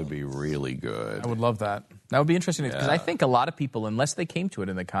 Oh, that would be really good. I would love that. That would be interesting because I think a lot of people, unless they came to it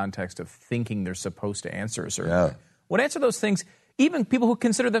in the context of thinking they're supposed to answer a certain way, would answer those things. Even people who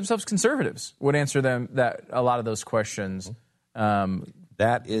consider themselves conservatives would answer them that a lot of those questions.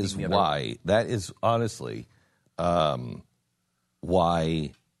 That is why. That is honestly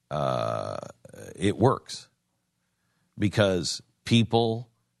why it works, because people.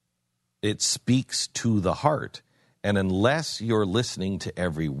 It speaks to the heart, and unless you're listening to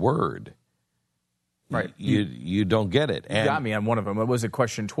every word, right, you don't get it. You got me on one of them. It was at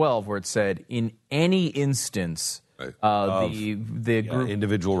question 12 where it said, in any instance, the group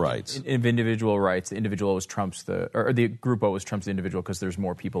individual rights, the individual always trumps or the group always trumps the individual because there's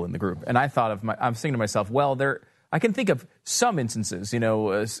more people in the group. And I thought I'm thinking to myself, well, I can think of some instances,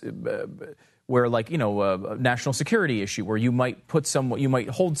 where, like, a national security issue where you might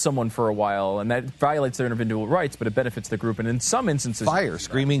hold someone for a while and that violates their individual rights, but it benefits the group. And in some instances,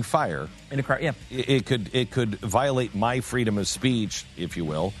 screaming fire in a crowd, it could violate my freedom of speech, if you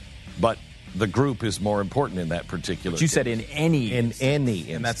will, but the group is more important in that particular. But you said in any instance.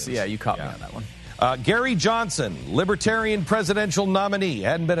 And that's you caught me on that one. Gary Johnson, Libertarian presidential nominee,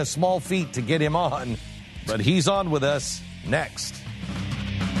 hadn't been a small feat to get him on, but he's on with us next.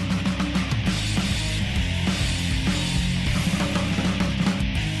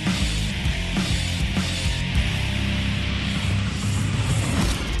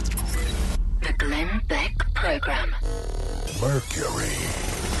 Glenn Beck Program. Mercury.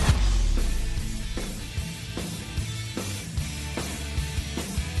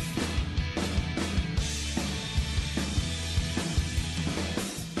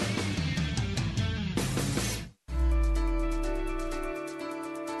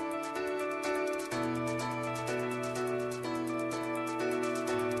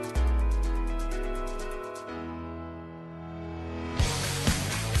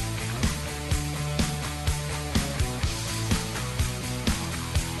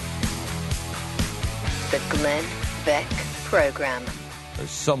 The Glenn Beck Program.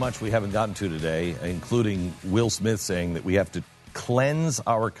 There's so much we haven't gotten to today, including Will Smith saying that we have to cleanse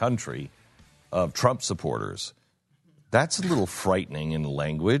our country of Trump supporters. That's a little frightening in the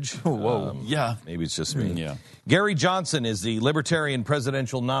language. Whoa. Yeah. Maybe it's just me. Yeah. Gary Johnson is the Libertarian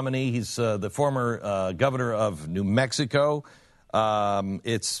presidential nominee. He's the former governor of New Mexico.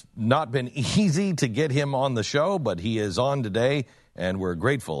 It's not been easy to get him on the show, but he is on today, and we're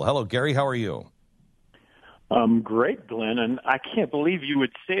grateful. Hello, Gary. How are you? Great, Glenn, and I can't believe you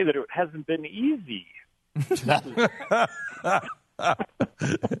would say that it hasn't been easy.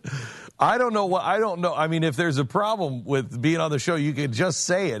 I don't know. I mean, if there's a problem with being on the show, you can just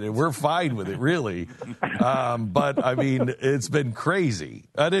say it, and we're fine with it, really. But, I mean, it's been crazy.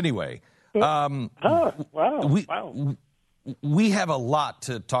 But anyway. We have a lot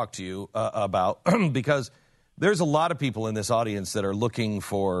to talk to you about because there's a lot of people in this audience that are looking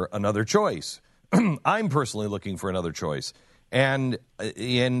for another choice. I'm personally looking for another choice, and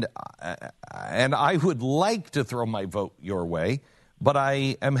I would like to throw my vote your way, but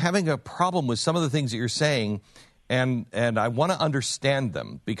I am having a problem with some of the things that you're saying, and I want to understand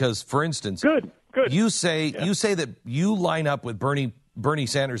them because, for instance, good. You say that you line up with Bernie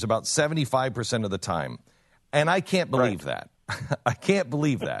Sanders about 75% of the time, and I can't believe that. I can't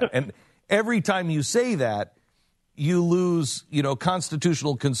believe that, and every time you say that, you lose,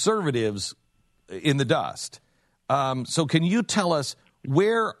 constitutional conservatives in the dust. So can you tell us,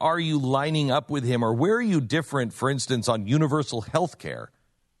 where are you lining up with him, or where are you different, for instance, on universal health care?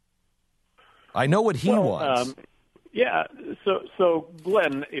 I know what he wants. So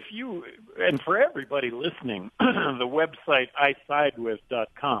Glenn, if you, and for everybody listening, the website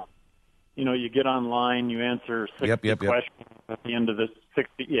isidewith.com, you get online, you answer 60 questions at the end of the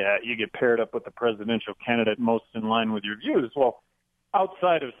 60. Yeah, you get paired up with the presidential candidate most in line with your views. Well,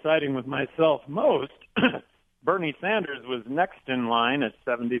 outside of siding with myself most, Bernie Sanders was next in line at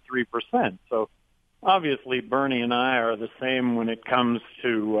 73%. So obviously Bernie and I are the same when it comes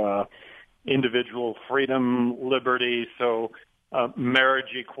to individual freedom, liberty, so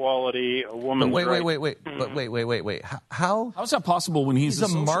marriage equality, a woman's wait. How's that possible when he's a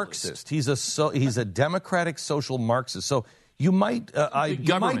Marxist? He's a democratic social Marxist. So you might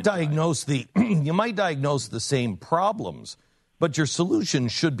diagnose the same problems, but your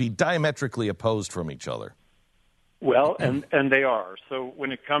solutions should be diametrically opposed from each other. Well, and they are. So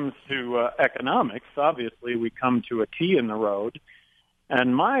when it comes to economics, obviously we come to a T in the road.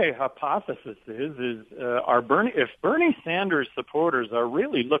 And my hypothesis is if Bernie Sanders supporters are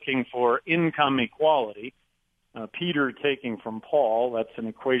really looking for income equality, Peter taking from Paul, that's an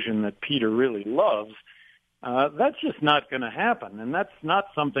equation that Peter really loves, that's just not going to happen. And that's not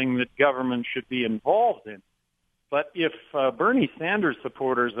something that government should be involved in. But if Bernie Sanders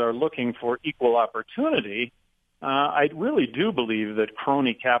supporters are looking for equal opportunity, I really do believe that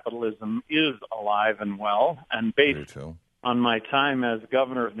crony capitalism is alive and well. And based on my time as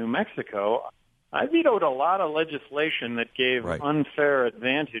governor of New Mexico, I vetoed a lot of legislation that gave unfair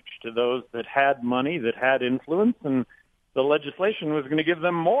advantage to those that had money, that had influence, and the legislation was going to give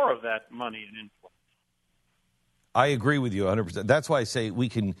them more of that money and influence. I agree with you 100%. That's why I say we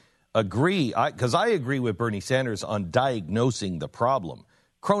can agree, because I agree with Bernie Sanders on diagnosing the problem.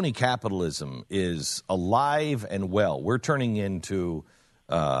 Crony capitalism is alive and well. We're turning into,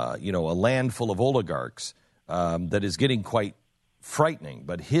 a land full of oligarchs that is getting quite frightening.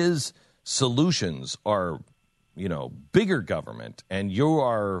 But his solutions are, bigger government, and you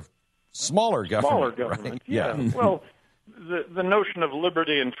are smaller government. Smaller government, right? yeah. Well, the notion of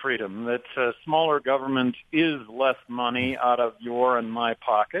liberty and freedom, that smaller government is less money out of your and my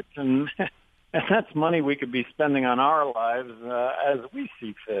pocket, and that's money we could be spending on our lives as we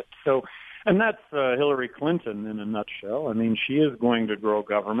see fit. So, and that's Hillary Clinton in a nutshell. I mean, she is going to grow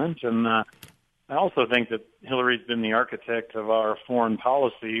government, and I also think that Hillary's been the architect of our foreign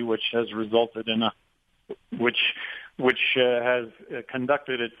policy, which has resulted in which has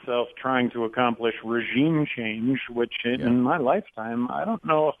conducted itself trying to accomplish regime change, which in my lifetime, I don't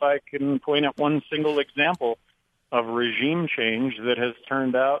know if I can point at one single example of regime change that has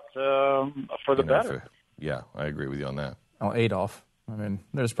turned out for the better. Yeah, I agree with you on that. Oh, Adolf. I mean,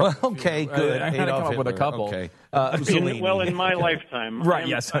 there's probably good. I had to come up with a couple. Okay. In my lifetime. Right,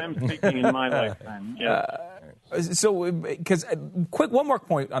 yes. I'm speaking in my lifetime. Yeah. One more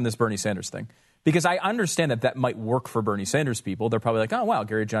point on this Bernie Sanders thing. Because I understand that might work for Bernie Sanders people. They're probably like, oh, wow,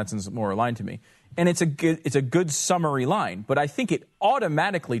 Gary Johnson's more aligned to me. And it's a good summary line. But I think it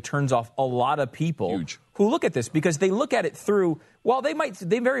automatically turns off a lot of people who look at this because they look at it through, well, they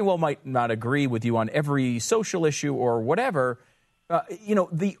very well might not agree with you on every social issue or whatever,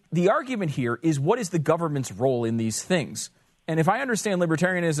 the argument here is, what is the government's role in these things? And if I understand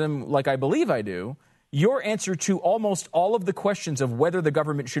libertarianism like I believe I do, your answer to almost all of the questions of whether the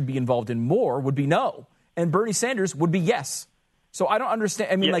government should be involved in more would be no. And Bernie Sanders would be yes. So I don't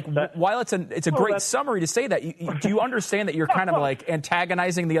understand. I mean, while it's a great summary to say that, do you understand that you're kind of like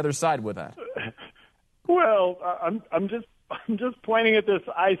antagonizing the other side with that? Well, I'm just pointing at this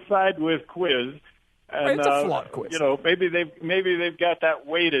I side with quiz. And, it's a flawed quiz. Maybe they've got that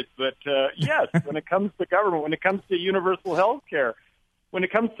weighted, but yes, when it comes to government, when it comes to universal health care, when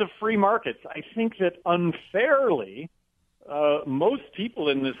it comes to free markets, I think that unfairly, most people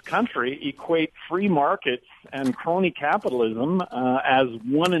in this country equate free markets and crony capitalism as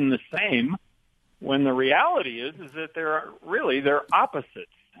one and the same, when the reality is that they're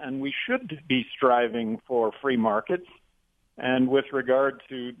opposites, and we should be striving for free markets. And with regard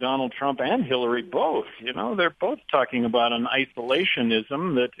to Donald Trump and Hillary, both, they're both talking about an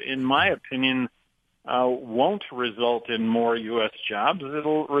isolationism that, in my opinion, won't result in more U.S. jobs.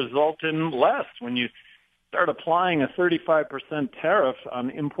 It'll result in less. When you start applying a 35% tariff on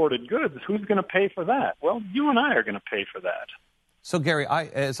imported goods, who's going to pay for that? Well, you and I are going to pay for that. So, Gary,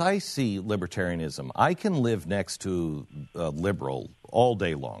 as I see libertarianism, I can live next to a liberal all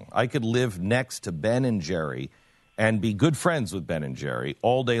day long. I could live next to Ben and Jerry and be good friends with Ben and Jerry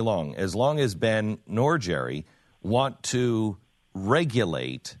all day long as Ben nor Jerry want to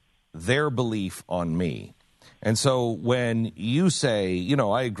regulate their belief on me. And so when you say,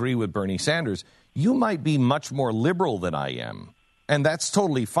 I agree with Bernie Sanders, you might be much more liberal than I am. And that's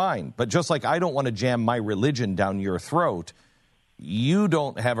totally fine. But just like I don't want to jam my religion down your throat, you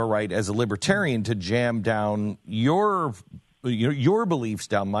don't have a right as a libertarian to jam down your beliefs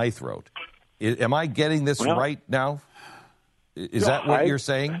down my throat. Am I getting this right now? Is that what you're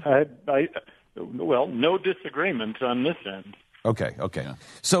saying? Well, no disagreement on this end. Okay. Yeah.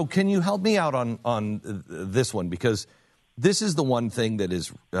 So can you help me out on this one? Because this is the one thing that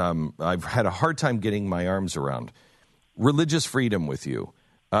is I've had a hard time getting my arms around. Religious freedom with you.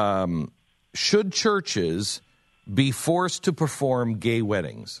 Should churches be forced to perform gay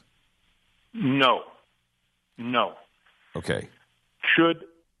weddings? No. Okay.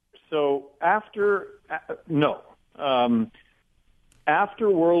 After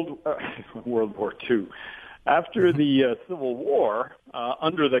World War II, after the Civil War,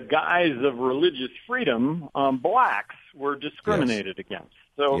 under the guise of religious freedom, blacks were discriminated against.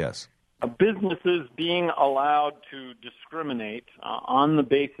 So businesses being allowed to discriminate on the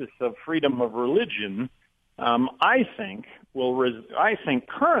basis of freedom of religion, I think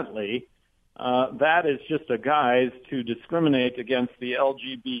currently that is just a guise to discriminate against the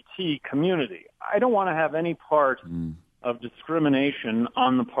LGBT community. I don't want to have any part of discrimination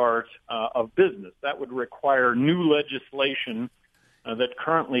on the part of business. That would require new legislation that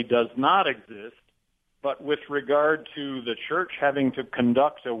currently does not exist. But with regard to the church having to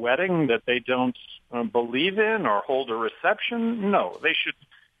conduct a wedding that they don't believe in or hold a reception, no, they should.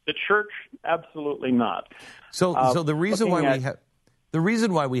 The church, absolutely not. So the reason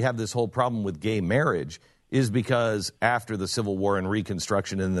why we have this whole problem with gay marriage is because after the Civil War and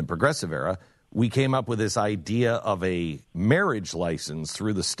Reconstruction and the Progressive Era, we came up with this idea of a marriage license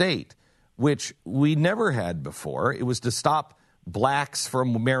through the state, which we never had before. It was to stop blacks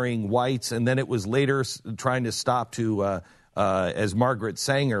from marrying whites, and then it was later trying to stop as Margaret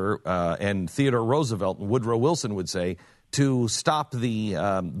Sanger and Theodore Roosevelt and Woodrow Wilson would say, to stop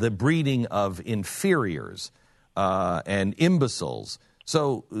the breeding of inferiors and imbeciles.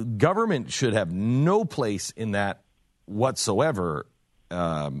 So government should have no place in that whatsoever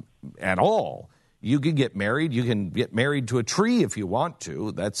at all. You can get married. You can get married to a tree if you want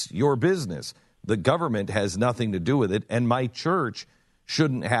to. That's your business. The government has nothing to do with it, and my church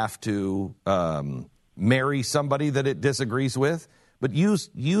shouldn't have to marry somebody that it disagrees with. But you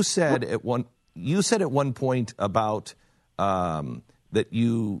said at one point about that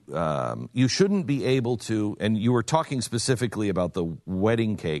you shouldn't be able to, and you were talking specifically about the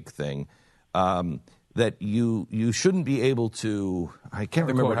wedding cake thing. That you shouldn't be able to. I can't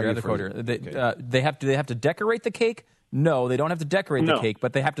remember how you phrased it. They have to decorate the cake. No, they don't have to decorate the cake,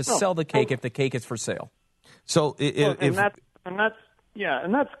 but they have to sell the cake if the cake is for sale. So, that's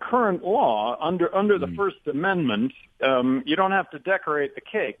current law under the First Amendment. You don't have to decorate the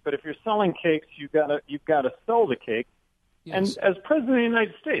cake, but if you're selling cakes, you've got to sell the cake. Yes. And as President of the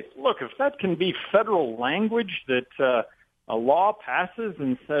United States, look, if that can be federal language that a law passes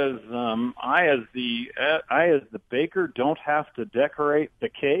and says, I as the baker don't have to decorate the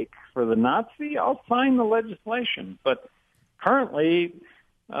cake for the Nazi, I'll sign the legislation. But currently,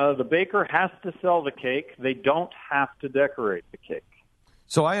 The baker has to sell the cake. They don't have to decorate the cake.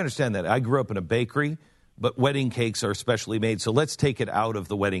 So I understand that. I grew up in a bakery, but wedding cakes are specially made. So let's take it out of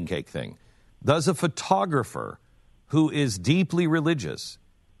the wedding cake thing. Does a photographer who is deeply religious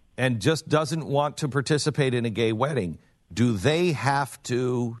and just doesn't want to participate in a gay wedding, do they have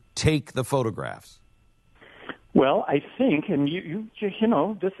to take the photographs? Well, I think, and you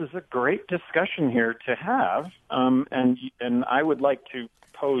know, this is a great discussion here to have, and I would like to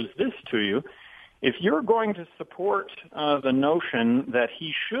pose this to you. If you're going to support the notion that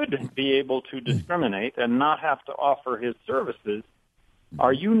he should be able to discriminate and not have to offer his services,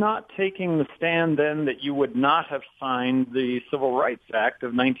 are you not taking the stand then that you would not have signed the Civil Rights Act of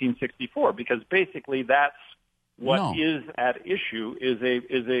 1964? Because basically that's what is at issue, is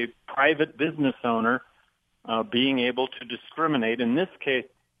a private business owner being able to discriminate, in this case,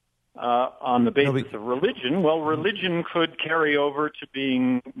 on the basis of religion. Well, religion could carry over to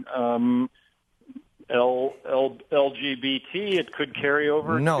being LGBT. It could carry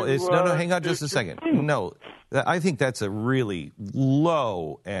over to... hang on just a second. No, I think that's a really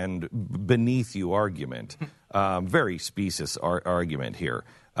low and beneath you argument. Very specious argument here.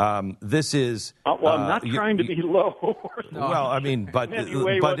 This is... I'm not trying to be low. Well, I mean, but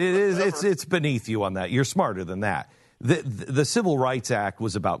it's beneath you on that. You're smarter than that. The Civil Rights Act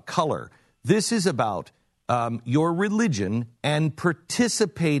was about color. This is about your religion and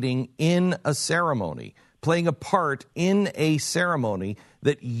participating in a ceremony, playing a part in a ceremony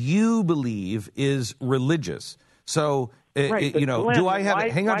that you believe is religious. So... Right, Glenn, do I have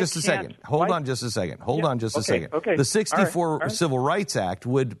it? Hang on just a second. Hold on just a second. Okay. The 64 Civil Rights Act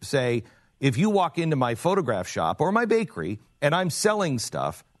would say, if you walk into my photograph shop or my bakery and I'm selling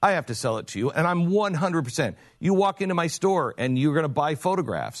stuff, I have to sell it to you, and I'm 100%. You walk into my store and you're going to buy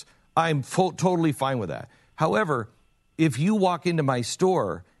photographs, I'm totally fine with that. However, if you walk into my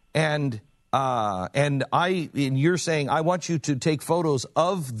store and you're saying, I want you to take photos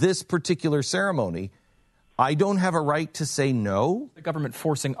of this particular ceremony, I don't have a right to say no? The government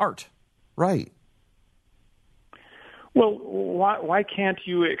forcing art. Right. Well, why can't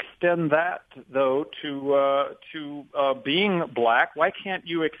you extend that, though, to being black? Why can't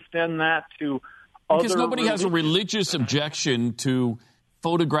you extend that to other... Because nobody has a religious objection to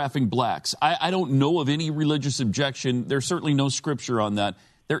photographing blacks. I don't know of any religious objection. There's certainly no scripture on that.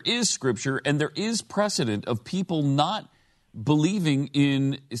 There is scripture, and there is precedent of people not believing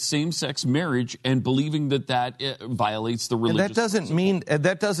in same-sex marriage and believing that violates the religious. And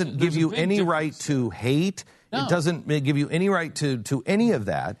that doesn't give you any right to hate. No. It doesn't give you any right to any of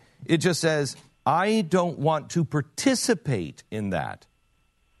that. It just says, I don't want to participate in that.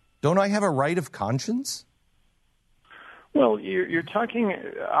 Don't I have a right of conscience? Well, you're talking,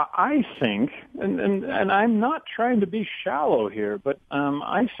 I think, and I'm not trying to be shallow here, but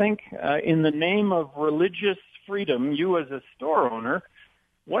I think in the name of religious freedom, you as a store owner,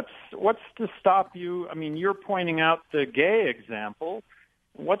 what's to stop you? I mean, you're pointing out the gay example.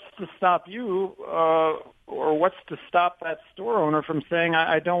 What's to stop you, or what's to stop that store owner from saying,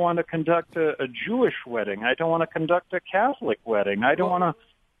 I don't want to conduct a Jewish wedding. I don't want to conduct a Catholic wedding. I don't want to,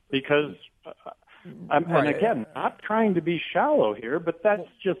 because... And again, not trying to be shallow here, but that's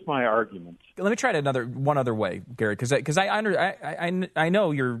just my argument. Let me try it one other way, Gary, because I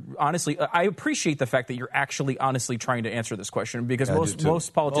know you're honestly. I appreciate the fact that you're actually honestly trying to answer this question, because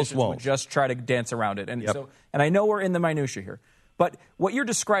most politicians would just try to dance around it, and and I know we're in the minutia here. But what you're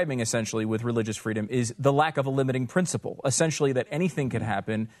describing essentially with religious freedom is the lack of a limiting principle, essentially that anything could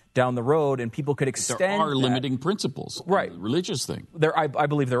happen down the road and people could extend There are limiting principles. Right. Religious thing. I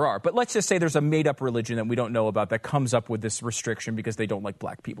believe there are. But let's just say there's a made-up religion that we don't know about that comes up with this restriction because they don't like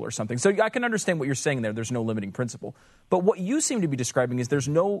black people or something. So I can understand what you're saying there. There's no limiting principle. But what you seem to be describing is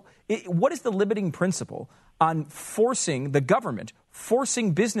what is the limiting principle on forcing the government,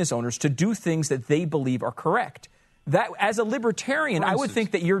 forcing business owners to do things that they believe are correct? That, as a libertarian, I would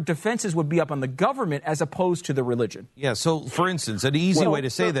think that your defenses would be up on the government as opposed to the religion. Yeah, so, for instance, an easy way to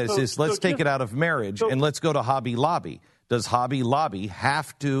say this is let's take it out of marriage and let's go to Hobby Lobby. Does Hobby Lobby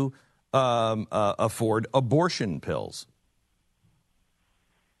have to afford abortion pills?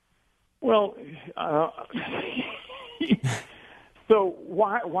 Well, so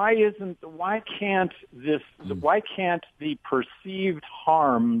why can't the perceived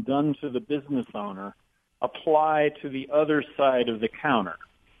harm done to the business owner apply to the other side of the counter?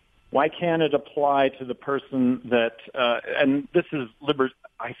 Why can't it apply to the person that, and this is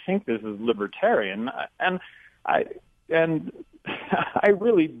I think this is libertarian, and I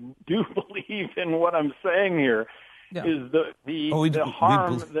really do believe in what I'm saying here, is the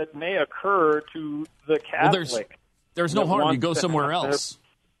harm that may occur to the Catholic. Well, there's no harm. You go somewhere else.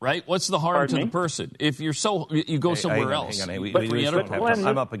 right? What's the harm to the person? If you're you go somewhere else.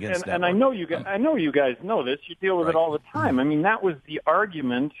 I'm up against that. And I know you guys know this. You deal with it all the time. I mean, that was the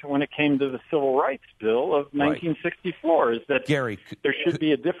argument when it came to the Civil Rights Bill of 1964, is that there should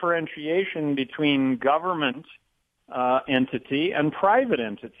be a differentiation between government entity and private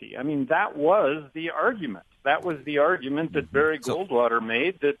entity. I mean, that was the argument. That was the argument that Barry Goldwater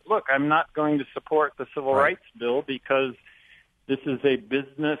made, that, look, I'm not going to support the Civil Rights Bill because this is a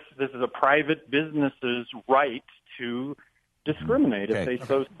private business's right to discriminate if they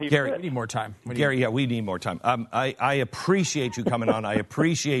so see Gary, fit. we need more time. Gary, we need more time. I appreciate you coming on. I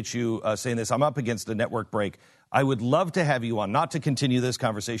appreciate you saying this. I'm up against the network break. I would love to have you on, not to continue this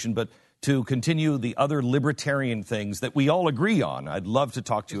conversation, but to continue the other libertarian things that we all agree on. I'd love to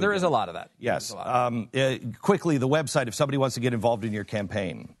talk to you. There is a lot of that. Yes. Quickly, the website, if somebody wants to get involved in your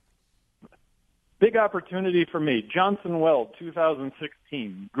campaign. Big opportunity for me. Johnson Weld,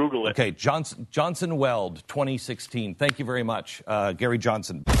 2016. Google it. Okay, Johnson Weld, 2016. Thank you very much, Gary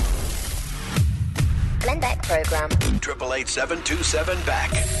Johnson. Glenn Beck Program.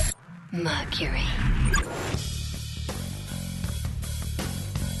 888-727-BECK. Mercury.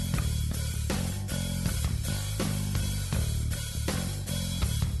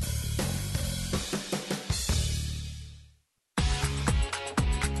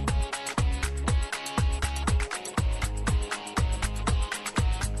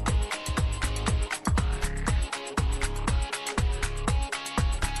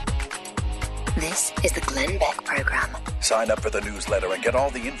 This is the Glenn Beck Program. Sign up for the newsletter and get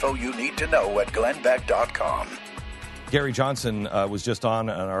all the info you need to know at glennbeck.com. Gary Johnson was just on,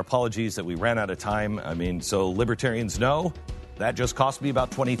 and our apologies that we ran out of time. I mean, so libertarians know that just cost me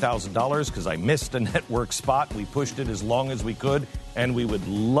about $20,000 because I missed a network spot. We pushed it as long as we could, and we would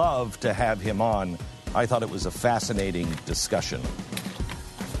love to have him on. I thought it was a fascinating discussion.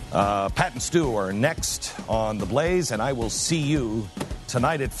 Pat and Stu are next on The Blaze, and I will see you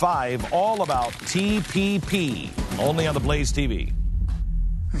tonight at 5, all about TPP, only on The Blaze TV.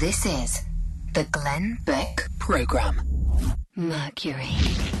 This is the Glenn Beck Program. Mercury.